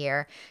for the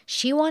year.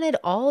 She wanted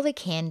all the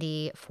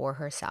candy for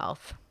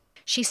herself.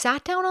 She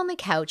sat down on the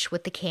couch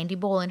with the candy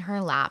bowl in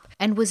her lap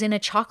and was in a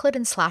chocolate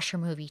and slasher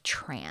movie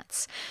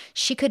trance.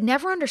 She could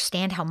never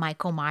understand how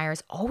Michael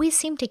Myers always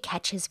seemed to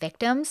catch his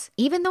victims,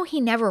 even though he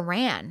never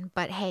ran.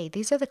 But hey,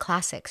 these are the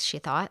classics, she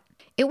thought.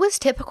 It was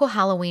typical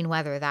Halloween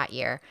weather that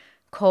year.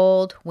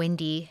 Cold,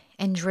 windy,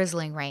 and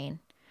drizzling rain.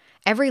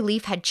 Every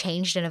leaf had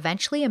changed and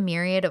eventually a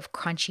myriad of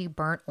crunchy,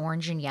 burnt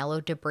orange and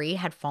yellow debris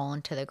had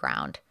fallen to the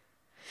ground.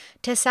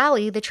 To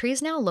Sally, the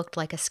trees now looked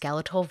like a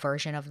skeletal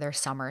version of their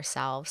summer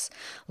selves.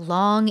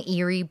 Long,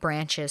 eerie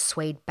branches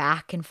swayed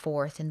back and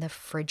forth in the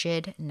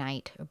frigid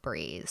night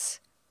breeze.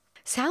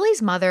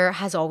 Sally's mother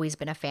has always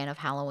been a fan of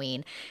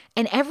Halloween,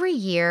 and every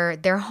year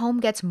their home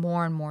gets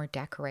more and more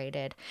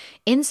decorated.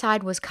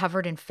 Inside was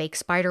covered in fake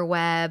spider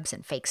webs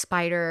and fake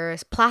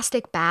spiders,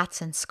 plastic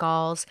bats and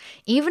skulls,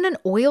 even an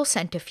oil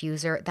scent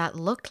diffuser that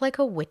looked like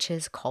a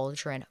witch's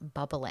cauldron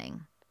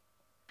bubbling.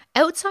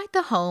 Outside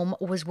the home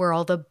was where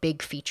all the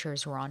big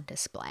features were on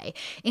display,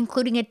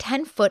 including a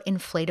 10-foot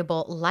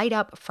inflatable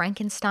light-up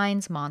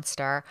Frankenstein's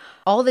monster,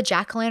 all the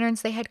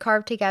jack-o'-lanterns they had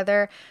carved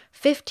together,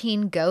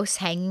 15 ghosts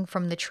hanging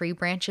from the tree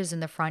branches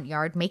in the front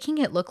yard, making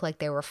it look like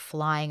they were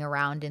flying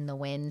around in the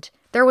wind.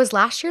 There was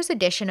last year's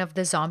edition of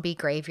the zombie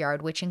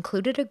graveyard, which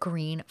included a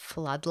green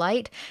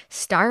floodlight,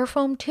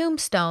 styrofoam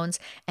tombstones,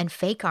 and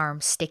fake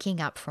arms sticking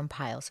up from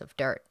piles of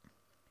dirt.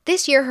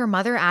 This year, her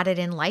mother added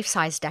in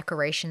life-size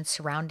decorations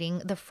surrounding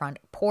the front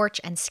porch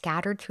and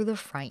scattered through the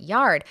front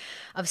yard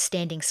of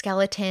standing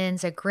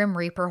skeletons, a grim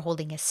reaper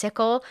holding a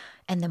sickle,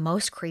 and the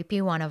most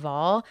creepy one of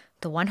all,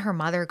 the one her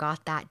mother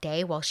got that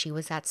day while she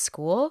was at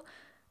school,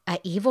 an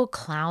evil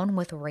clown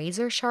with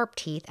razor-sharp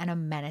teeth and a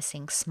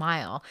menacing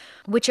smile,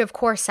 which of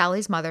course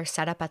Sally's mother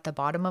set up at the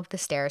bottom of the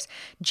stairs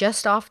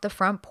just off the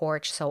front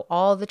porch so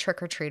all the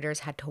trick-or-treaters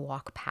had to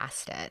walk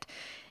past it.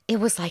 It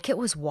was like it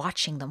was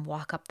watching them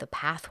walk up the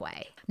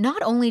pathway.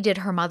 Not only did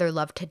her mother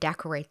love to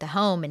decorate the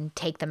home and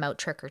take them out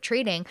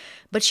trick-or-treating,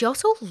 but she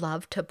also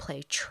loved to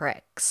play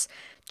tricks.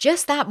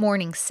 Just that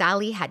morning,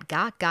 Sally had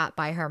got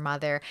by her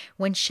mother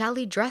when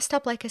Shelley dressed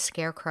up like a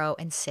scarecrow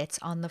and sits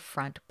on the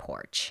front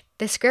porch.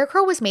 The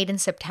scarecrow was made in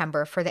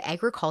September for the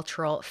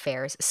Agricultural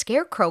Fair's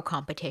Scarecrow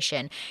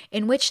competition,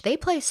 in which they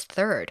placed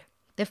third.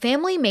 The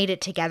family made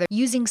it together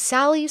using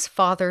Sally's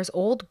father's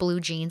old blue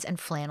jeans and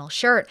flannel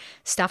shirt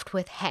stuffed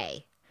with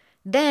hay.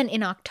 Then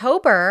in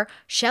October,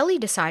 Shelley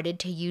decided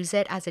to use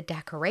it as a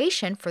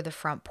decoration for the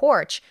front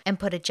porch and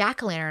put a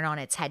jack-o'-lantern on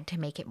its head to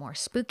make it more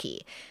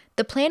spooky.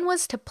 The plan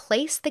was to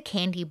place the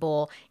candy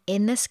bowl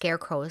in the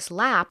scarecrow's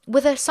lap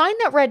with a sign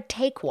that read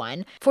 "Take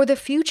one" for the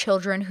few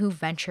children who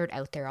ventured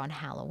out there on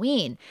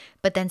Halloween.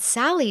 But then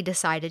Sally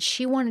decided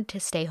she wanted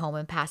to stay home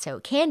and pass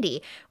out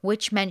candy,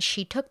 which meant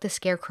she took the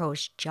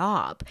scarecrow's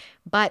job.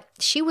 But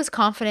she was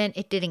confident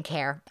it didn't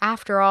care.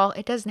 After all,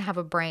 it doesn't have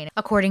a brain,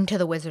 according to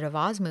the Wizard of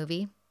Oz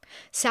movie.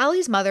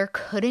 Sally's mother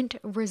couldn't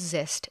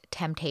resist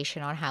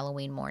temptation on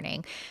Halloween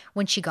morning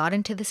when she got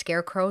into the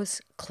scarecrow's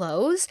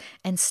clothes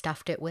and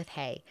stuffed it with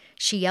hay.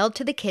 She yelled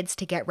to the kids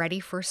to get ready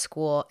for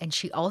school, and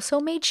she also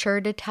made sure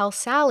to tell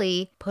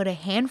Sally put a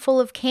handful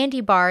of candy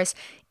bars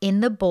in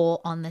the bowl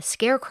on the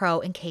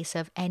scarecrow in case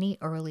of any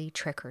early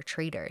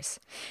trick-or-treaters.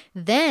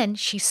 Then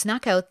she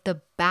snuck out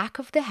the back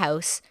of the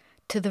house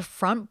to the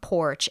front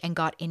porch and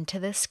got into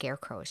the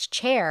scarecrow's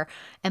chair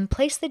and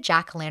placed the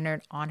jack-o'-lantern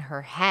on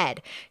her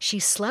head. She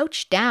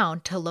slouched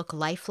down to look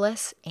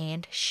lifeless,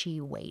 and she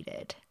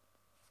waited.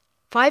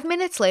 5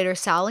 minutes later,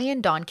 Sally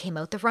and Dawn came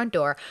out the front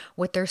door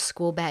with their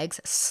school bags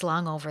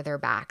slung over their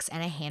backs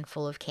and a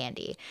handful of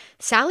candy.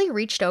 Sally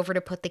reached over to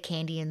put the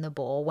candy in the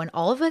bowl when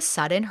all of a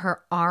sudden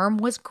her arm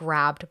was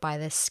grabbed by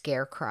the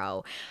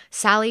scarecrow.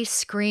 Sally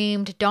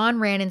screamed,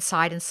 Dawn ran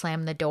inside and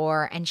slammed the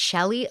door, and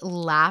Shelley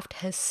laughed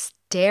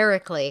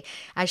hysterically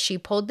as she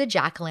pulled the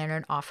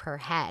jack-o'-lantern off her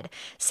head.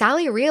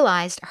 Sally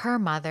realized her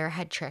mother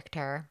had tricked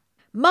her.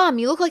 "Mom,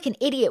 you look like an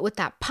idiot with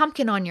that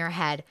pumpkin on your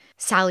head,"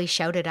 Sally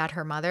shouted at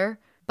her mother.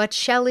 But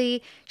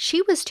Shelley,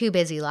 she was too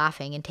busy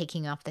laughing and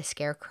taking off the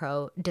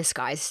scarecrow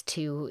disguise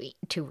to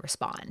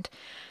respond.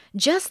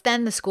 Just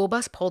then, the school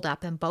bus pulled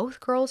up and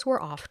both girls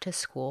were off to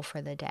school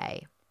for the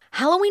day.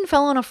 Halloween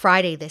fell on a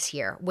Friday this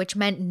year, which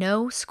meant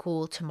no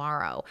school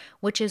tomorrow,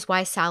 which is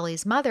why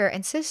Sally's mother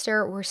and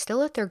sister were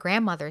still at their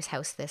grandmother's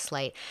house this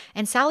late,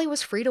 and Sally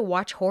was free to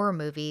watch horror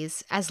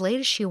movies as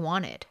late as she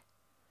wanted.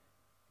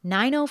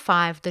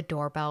 9:05, the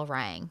doorbell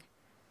rang.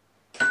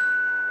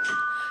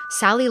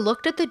 Sally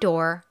looked at the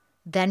door,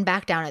 then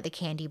back down at the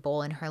candy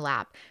bowl in her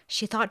lap.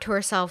 She thought to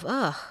herself,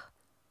 ugh,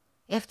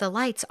 if the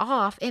light's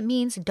off, it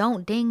means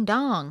don't ding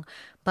dong.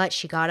 But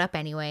she got up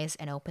anyways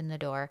and opened the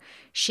door.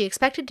 She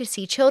expected to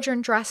see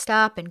children dressed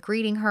up and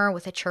greeting her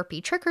with a chirpy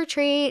trick or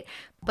treat,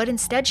 but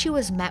instead she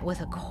was met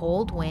with a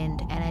cold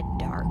wind and a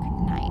dark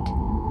night.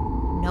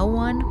 No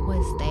one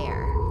was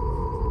there.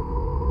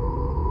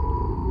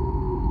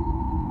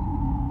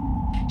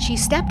 She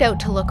stepped out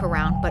to look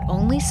around, but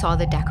only saw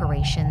the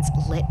decorations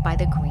lit by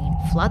the green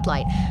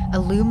floodlight,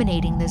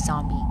 illuminating the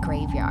zombie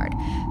graveyard.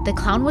 The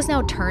clown was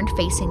now turned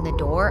facing the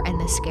door, and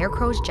the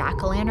scarecrow's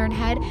jack-o'-lantern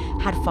head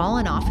had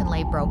fallen off and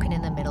lay broken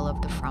in the middle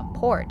of the front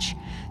porch.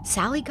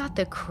 Sally got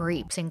the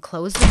creeps and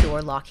closed the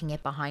door, locking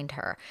it behind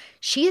her.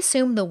 She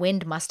assumed the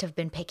wind must have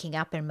been picking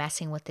up and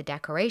messing with the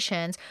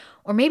decorations,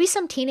 or maybe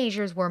some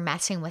teenagers were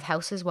messing with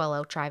houses while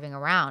out driving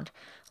around.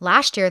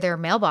 Last year, their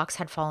mailbox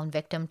had fallen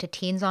victim to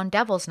Teens on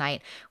Devil's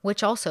Night,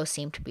 which also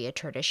seemed to be a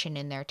tradition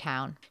in their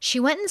town. She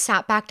went and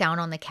sat back down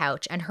on the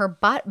couch, and her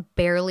butt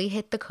barely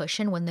hit the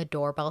cushion when the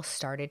doorbell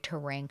started to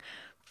ring.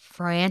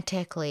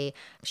 Frantically,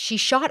 she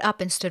shot up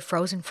and stood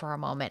frozen for a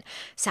moment.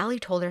 Sally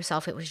told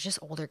herself it was just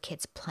older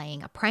kids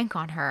playing a prank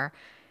on her,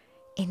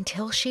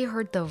 until she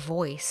heard the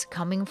voice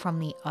coming from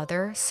the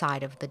other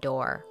side of the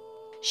door.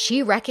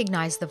 She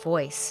recognized the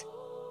voice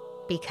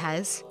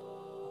because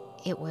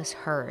it was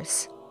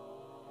hers.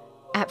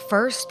 At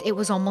first, it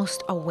was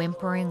almost a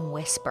whimpering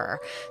whisper,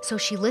 so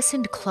she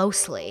listened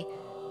closely.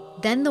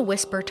 Then the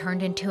whisper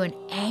turned into an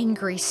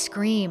angry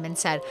scream and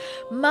said,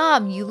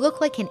 "Mom, you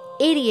look like an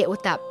idiot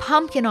with that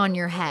pumpkin on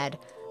your head,"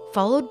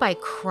 followed by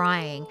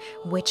crying,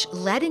 which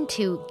led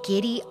into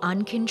giddy,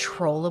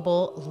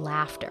 uncontrollable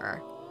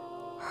laughter.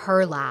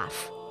 Her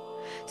laugh.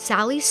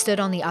 Sally stood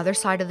on the other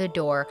side of the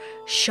door,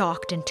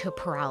 shocked into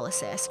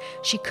paralysis.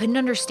 She couldn't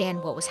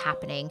understand what was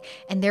happening,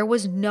 and there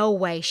was no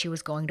way she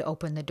was going to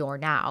open the door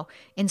now.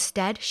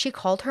 Instead, she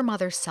called her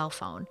mother's cell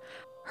phone.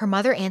 Her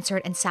mother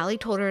answered, and Sally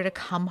told her to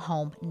come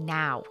home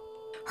now.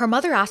 Her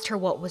mother asked her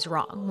what was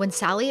wrong. When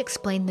Sally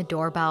explained the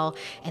doorbell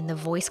and the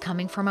voice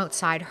coming from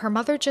outside, her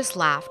mother just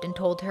laughed and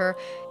told her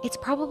it's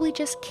probably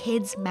just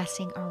kids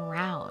messing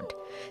around.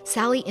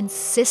 Sally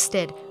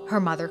insisted her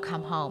mother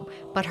come home,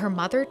 but her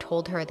mother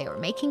told her they were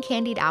making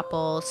candied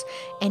apples,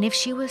 and if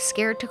she was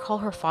scared to call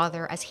her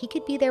father, as he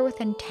could be there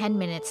within 10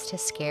 minutes to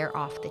scare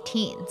off the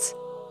teens.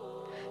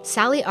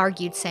 Sally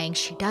argued, saying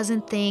she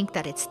doesn't think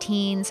that it's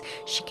teens.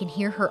 She can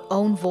hear her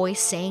own voice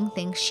saying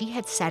things she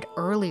had said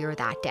earlier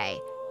that day.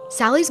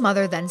 Sally's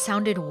mother then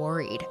sounded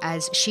worried,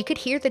 as she could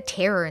hear the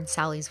terror in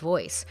Sally's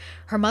voice.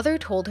 Her mother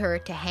told her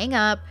to hang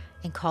up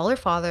and call her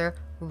father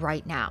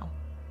right now.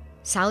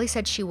 Sally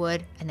said she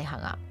would, and they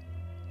hung up.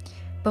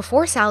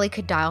 Before Sally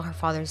could dial her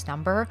father's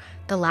number,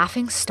 the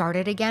laughing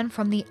started again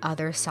from the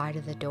other side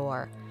of the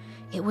door.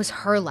 It was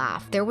her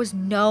laugh. There was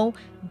no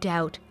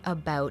doubt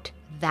about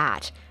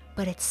that,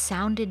 but it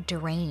sounded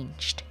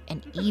deranged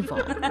and evil.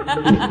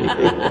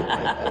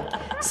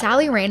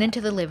 Sally ran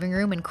into the living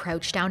room and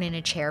crouched down in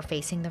a chair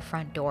facing the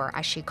front door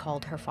as she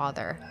called her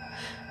father.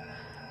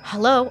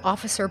 "Hello,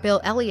 Officer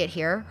Bill Elliott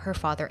here," her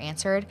father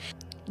answered.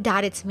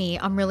 "Dad, it's me.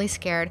 I'm really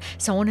scared.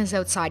 Someone is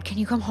outside. Can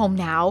you come home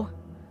now?"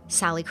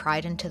 Sally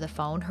cried into the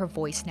phone, her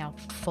voice now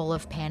full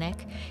of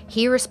panic.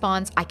 He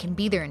responds, "I can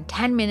be there in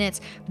 10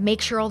 minutes. Make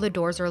sure all the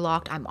doors are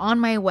locked. I'm on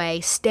my way.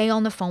 Stay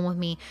on the phone with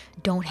me.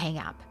 Don't hang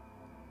up."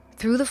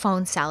 Through the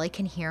phone, Sally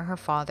can hear her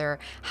father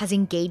has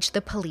engaged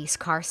the police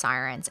car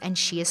sirens, and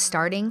she is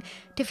starting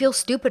to feel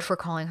stupid for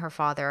calling her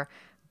father.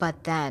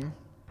 But then,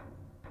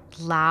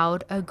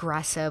 loud,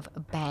 aggressive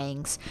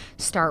bangs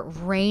start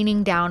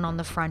raining down on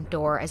the front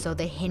door as though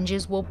the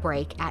hinges will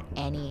break at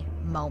any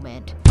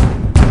moment.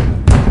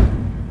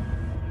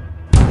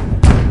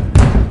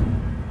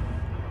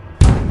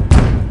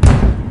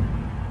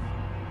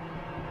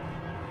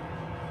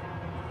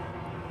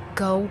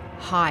 "Go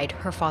hide,"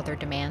 her father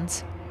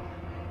demands.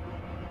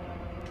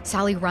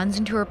 Sally runs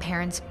into her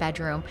parents'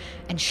 bedroom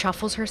and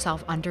shuffles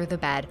herself under the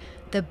bed,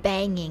 the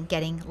banging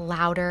getting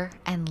louder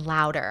and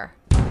louder.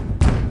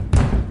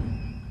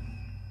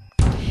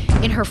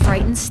 In her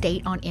frightened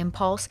state on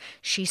impulse,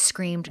 she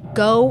screamed,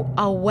 "Go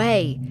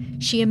away!"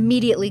 She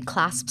immediately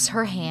clasps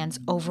her hands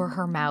over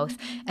her mouth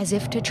as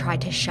if to try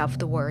to shove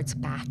the words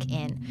back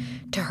in.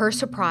 To her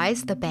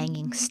surprise, the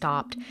banging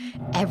stopped.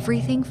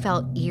 Everything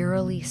felt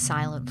eerily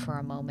silent for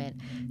a moment.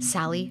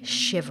 Sally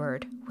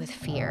shivered with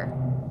fear.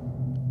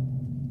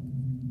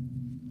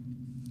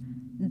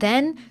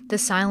 Then the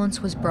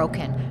silence was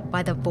broken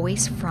by the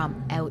voice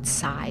from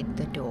outside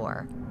the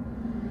door,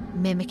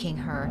 mimicking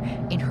her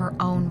in her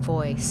own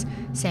voice,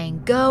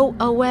 saying, "Go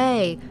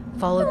away,"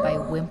 followed by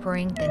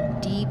whimpering, then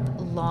deep,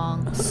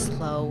 long,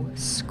 slow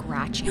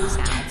scratching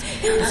sounds,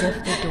 as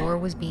if the door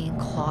was being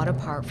clawed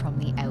apart from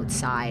the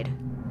outside.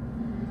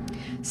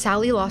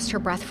 Sally lost her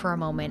breath for a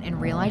moment and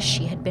realized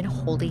she had been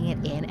holding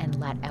it in and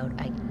let out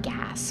a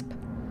gasp.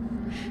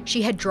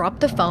 She had dropped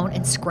the phone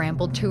and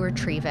scrambled to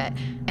retrieve it,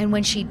 and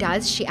when she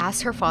does, she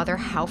asks her father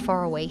how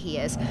far away he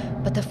is,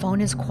 but the phone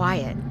is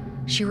quiet.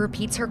 She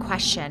repeats her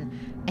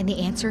question, and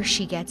the answer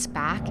she gets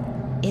back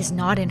is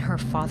not in her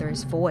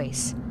father's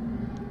voice.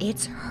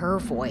 It's her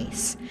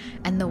voice,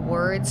 and the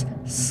words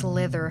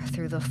slither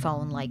through the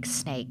phone like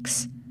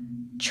snakes.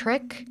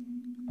 Trick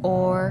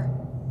or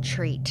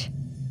treat?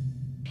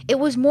 It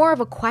was more of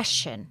a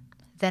question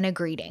than a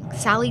greeting.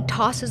 Sally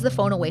tosses the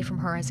phone away from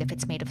her as if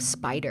it's made of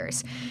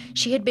spiders.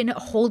 She had been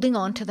holding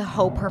on to the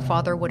hope her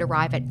father would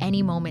arrive at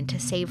any moment to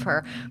save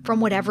her from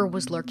whatever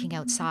was lurking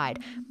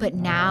outside, but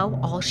now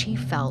all she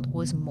felt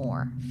was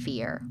more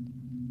fear.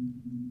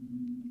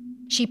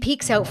 She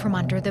peeks out from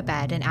under the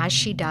bed, and as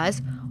she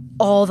does,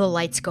 all the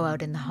lights go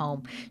out in the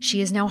home.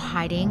 She is now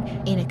hiding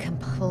in a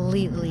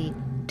completely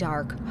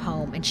dark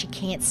home, and she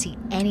can't see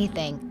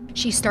anything.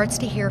 She starts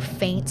to hear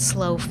faint,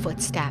 slow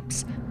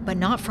footsteps, but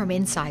not from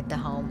inside the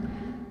home.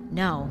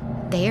 No,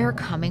 they are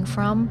coming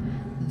from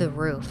the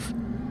roof.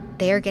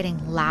 They are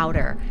getting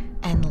louder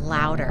and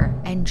louder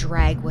and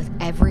drag with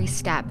every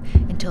step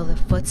until the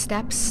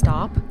footsteps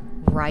stop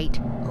right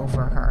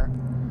over her.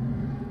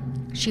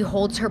 She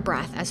holds her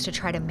breath as to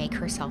try to make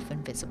herself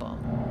invisible.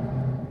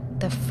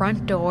 The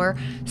front door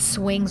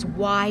swings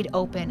wide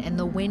open and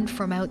the wind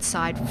from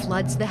outside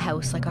floods the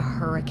house like a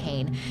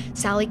hurricane.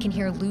 Sally can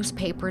hear loose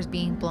papers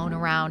being blown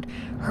around.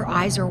 Her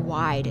eyes are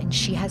wide and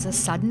she has a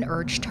sudden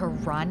urge to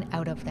run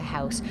out of the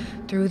house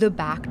through the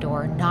back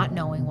door, not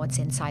knowing what's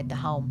inside the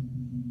home.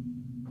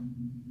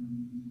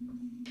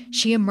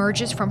 She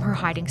emerges from her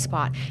hiding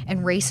spot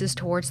and races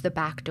towards the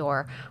back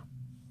door,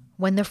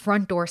 when the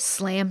front door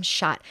slams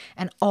shut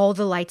and all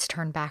the lights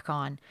turn back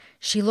on.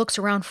 She looks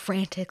around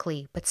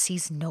frantically but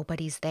sees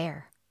nobody's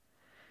there.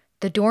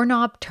 The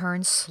doorknob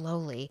turns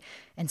slowly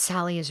and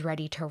Sally is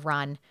ready to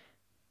run.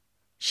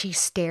 She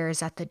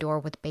stares at the door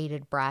with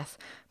bated breath,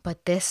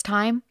 but this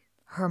time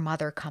her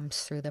mother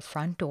comes through the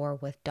front door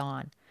with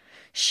Dawn.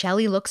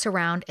 Shelley looks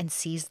around and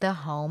sees the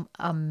home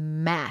a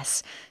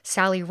mess.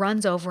 Sally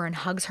runs over and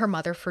hugs her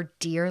mother for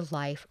dear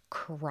life,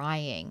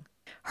 crying.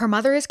 Her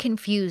mother is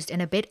confused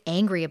and a bit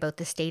angry about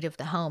the state of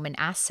the home and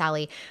asks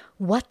Sally,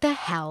 "What the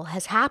hell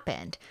has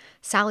happened?"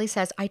 Sally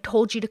says, "I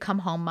told you to come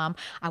home, Mom.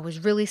 I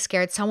was really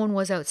scared. Someone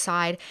was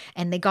outside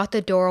and they got the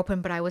door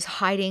open, but I was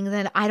hiding.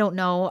 Then I don't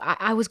know.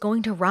 I was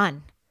going to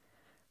run."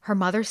 Her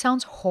mother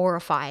sounds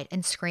horrified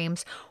and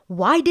screams,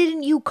 "Why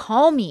didn't you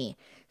call me?"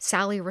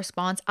 Sally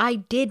responds, "I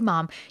did,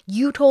 Mom.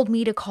 You told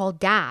me to call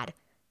Dad."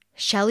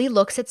 Shelley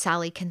looks at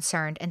Sally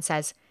concerned and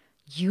says,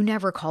 You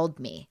never called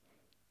me.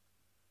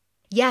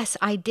 Yes,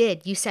 I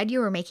did. You said you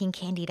were making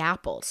candied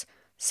apples.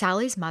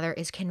 Sally's mother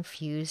is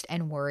confused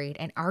and worried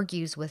and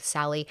argues with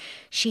Sally.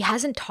 She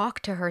hasn't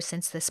talked to her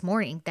since this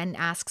morning, then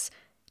asks,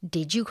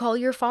 Did you call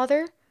your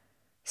father?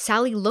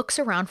 Sally looks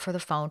around for the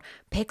phone,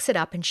 picks it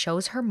up, and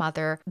shows her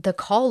mother the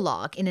call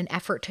log in an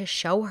effort to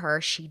show her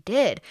she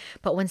did.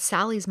 But when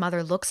Sally's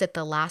mother looks at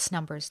the last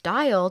numbers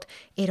dialed,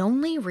 it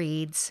only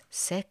reads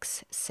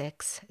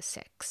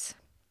 666.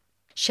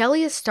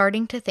 Shelley is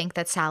starting to think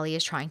that Sally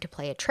is trying to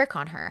play a trick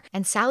on her,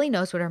 and Sally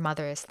knows what her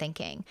mother is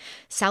thinking.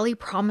 Sally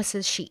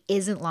promises she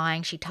isn't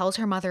lying. She tells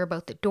her mother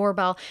about the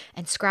doorbell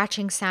and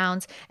scratching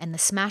sounds and the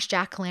smashed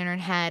jack-o'-lantern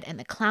head and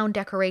the clown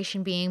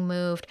decoration being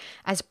moved.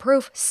 As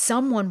proof,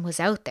 someone was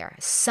out there.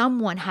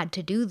 Someone had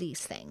to do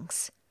these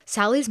things.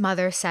 Sally's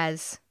mother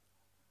says,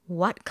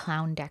 What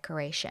clown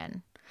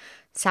decoration?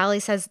 Sally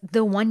says,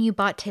 The one you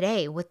bought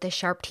today with the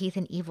sharp teeth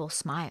and evil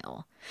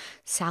smile.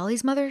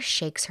 Sally's mother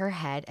shakes her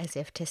head as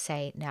if to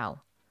say no.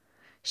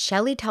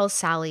 Shelley tells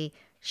Sally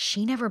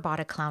she never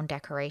bought a clown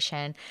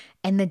decoration,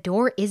 and the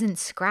door isn't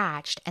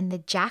scratched, and the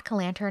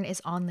jack-o'-lantern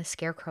is on the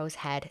scarecrow's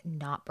head,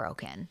 not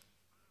broken.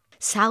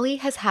 Sally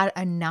has had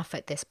enough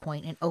at this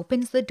point and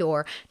opens the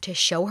door to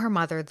show her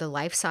mother the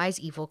life-size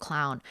evil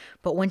clown.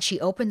 But when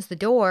she opens the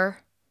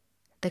door,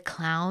 the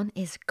clown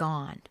is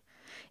gone.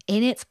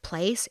 In its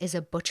place is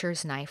a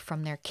butcher's knife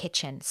from their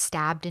kitchen,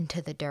 stabbed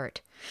into the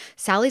dirt.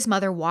 Sally's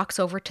mother walks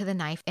over to the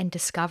knife and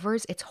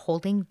discovers it's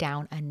holding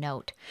down a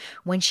note.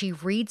 When she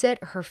reads it,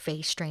 her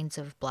face drains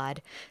of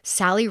blood.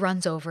 Sally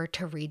runs over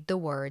to read the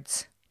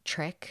words,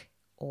 trick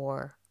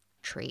or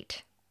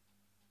treat.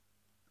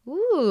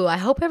 Ooh, I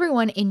hope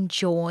everyone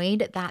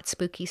enjoyed that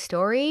spooky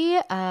story.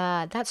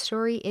 That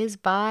story is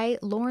by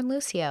Lauren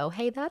Lucio.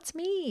 Hey, that's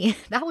me.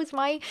 That was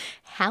my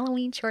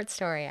Halloween short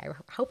story. I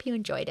hope you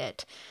enjoyed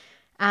it.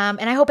 And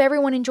I hope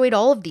everyone enjoyed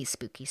all of these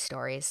spooky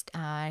stories.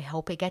 I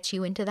hope it gets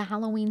you into the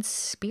Halloween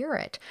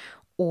spirit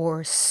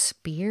or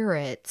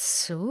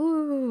spirits.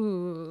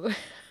 Ooh.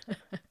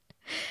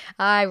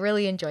 I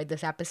really enjoyed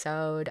this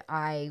episode.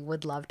 I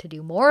would love to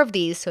do more of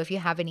these. So if you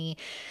have any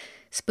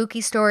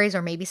spooky stories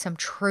or maybe some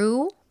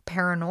true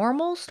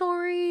paranormal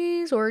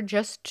stories or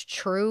just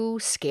true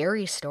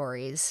scary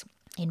stories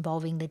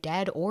involving the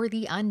dead or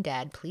the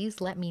undead, please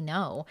let me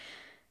know.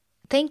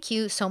 Thank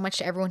you so much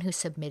to everyone who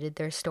submitted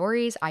their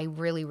stories. I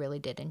really, really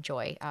did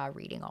enjoy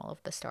reading all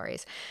of the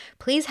stories.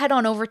 Please head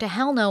on over to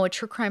Hell No, a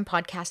true crime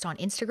podcast on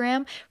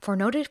Instagram for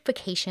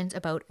notifications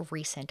about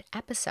recent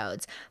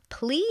episodes.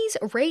 Please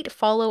rate,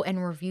 follow,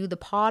 and review the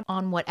pod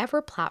on whatever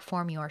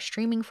platform you are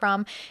streaming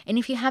from. And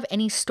if you have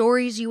any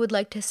stories you would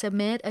like to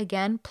submit,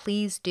 again,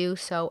 please do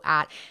so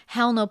at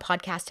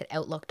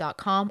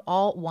hellnopodcast@outlook.com,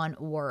 all one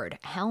word,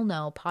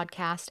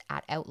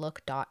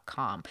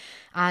 hellnopodcast@outlook.com,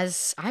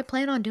 as I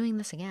plan on doing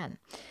this again.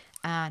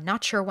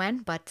 Not sure when,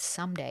 but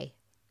someday.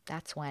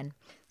 That's when.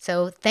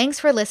 So thanks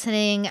for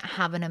listening.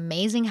 Have an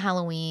amazing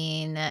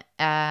Halloween.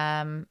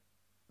 Tag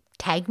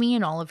me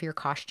in all of your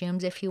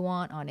costumes if you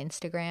want on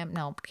Instagram.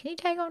 No,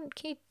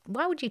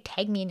 why would you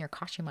tag me in your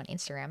costume on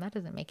Instagram? That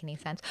doesn't make any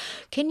sense.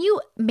 Can you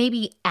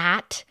maybe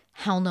at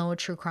Hell No, a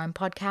True Crime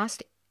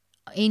Podcast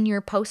in your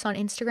posts on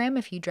Instagram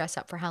if you dress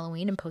up for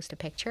Halloween and post a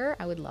picture?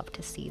 I would love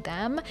to see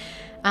them.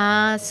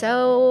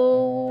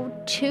 So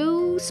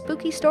 2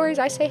 spooky stories,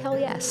 I say hell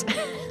yes.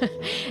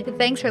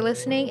 Thanks for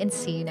listening and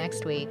see you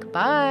next week.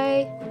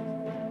 Bye.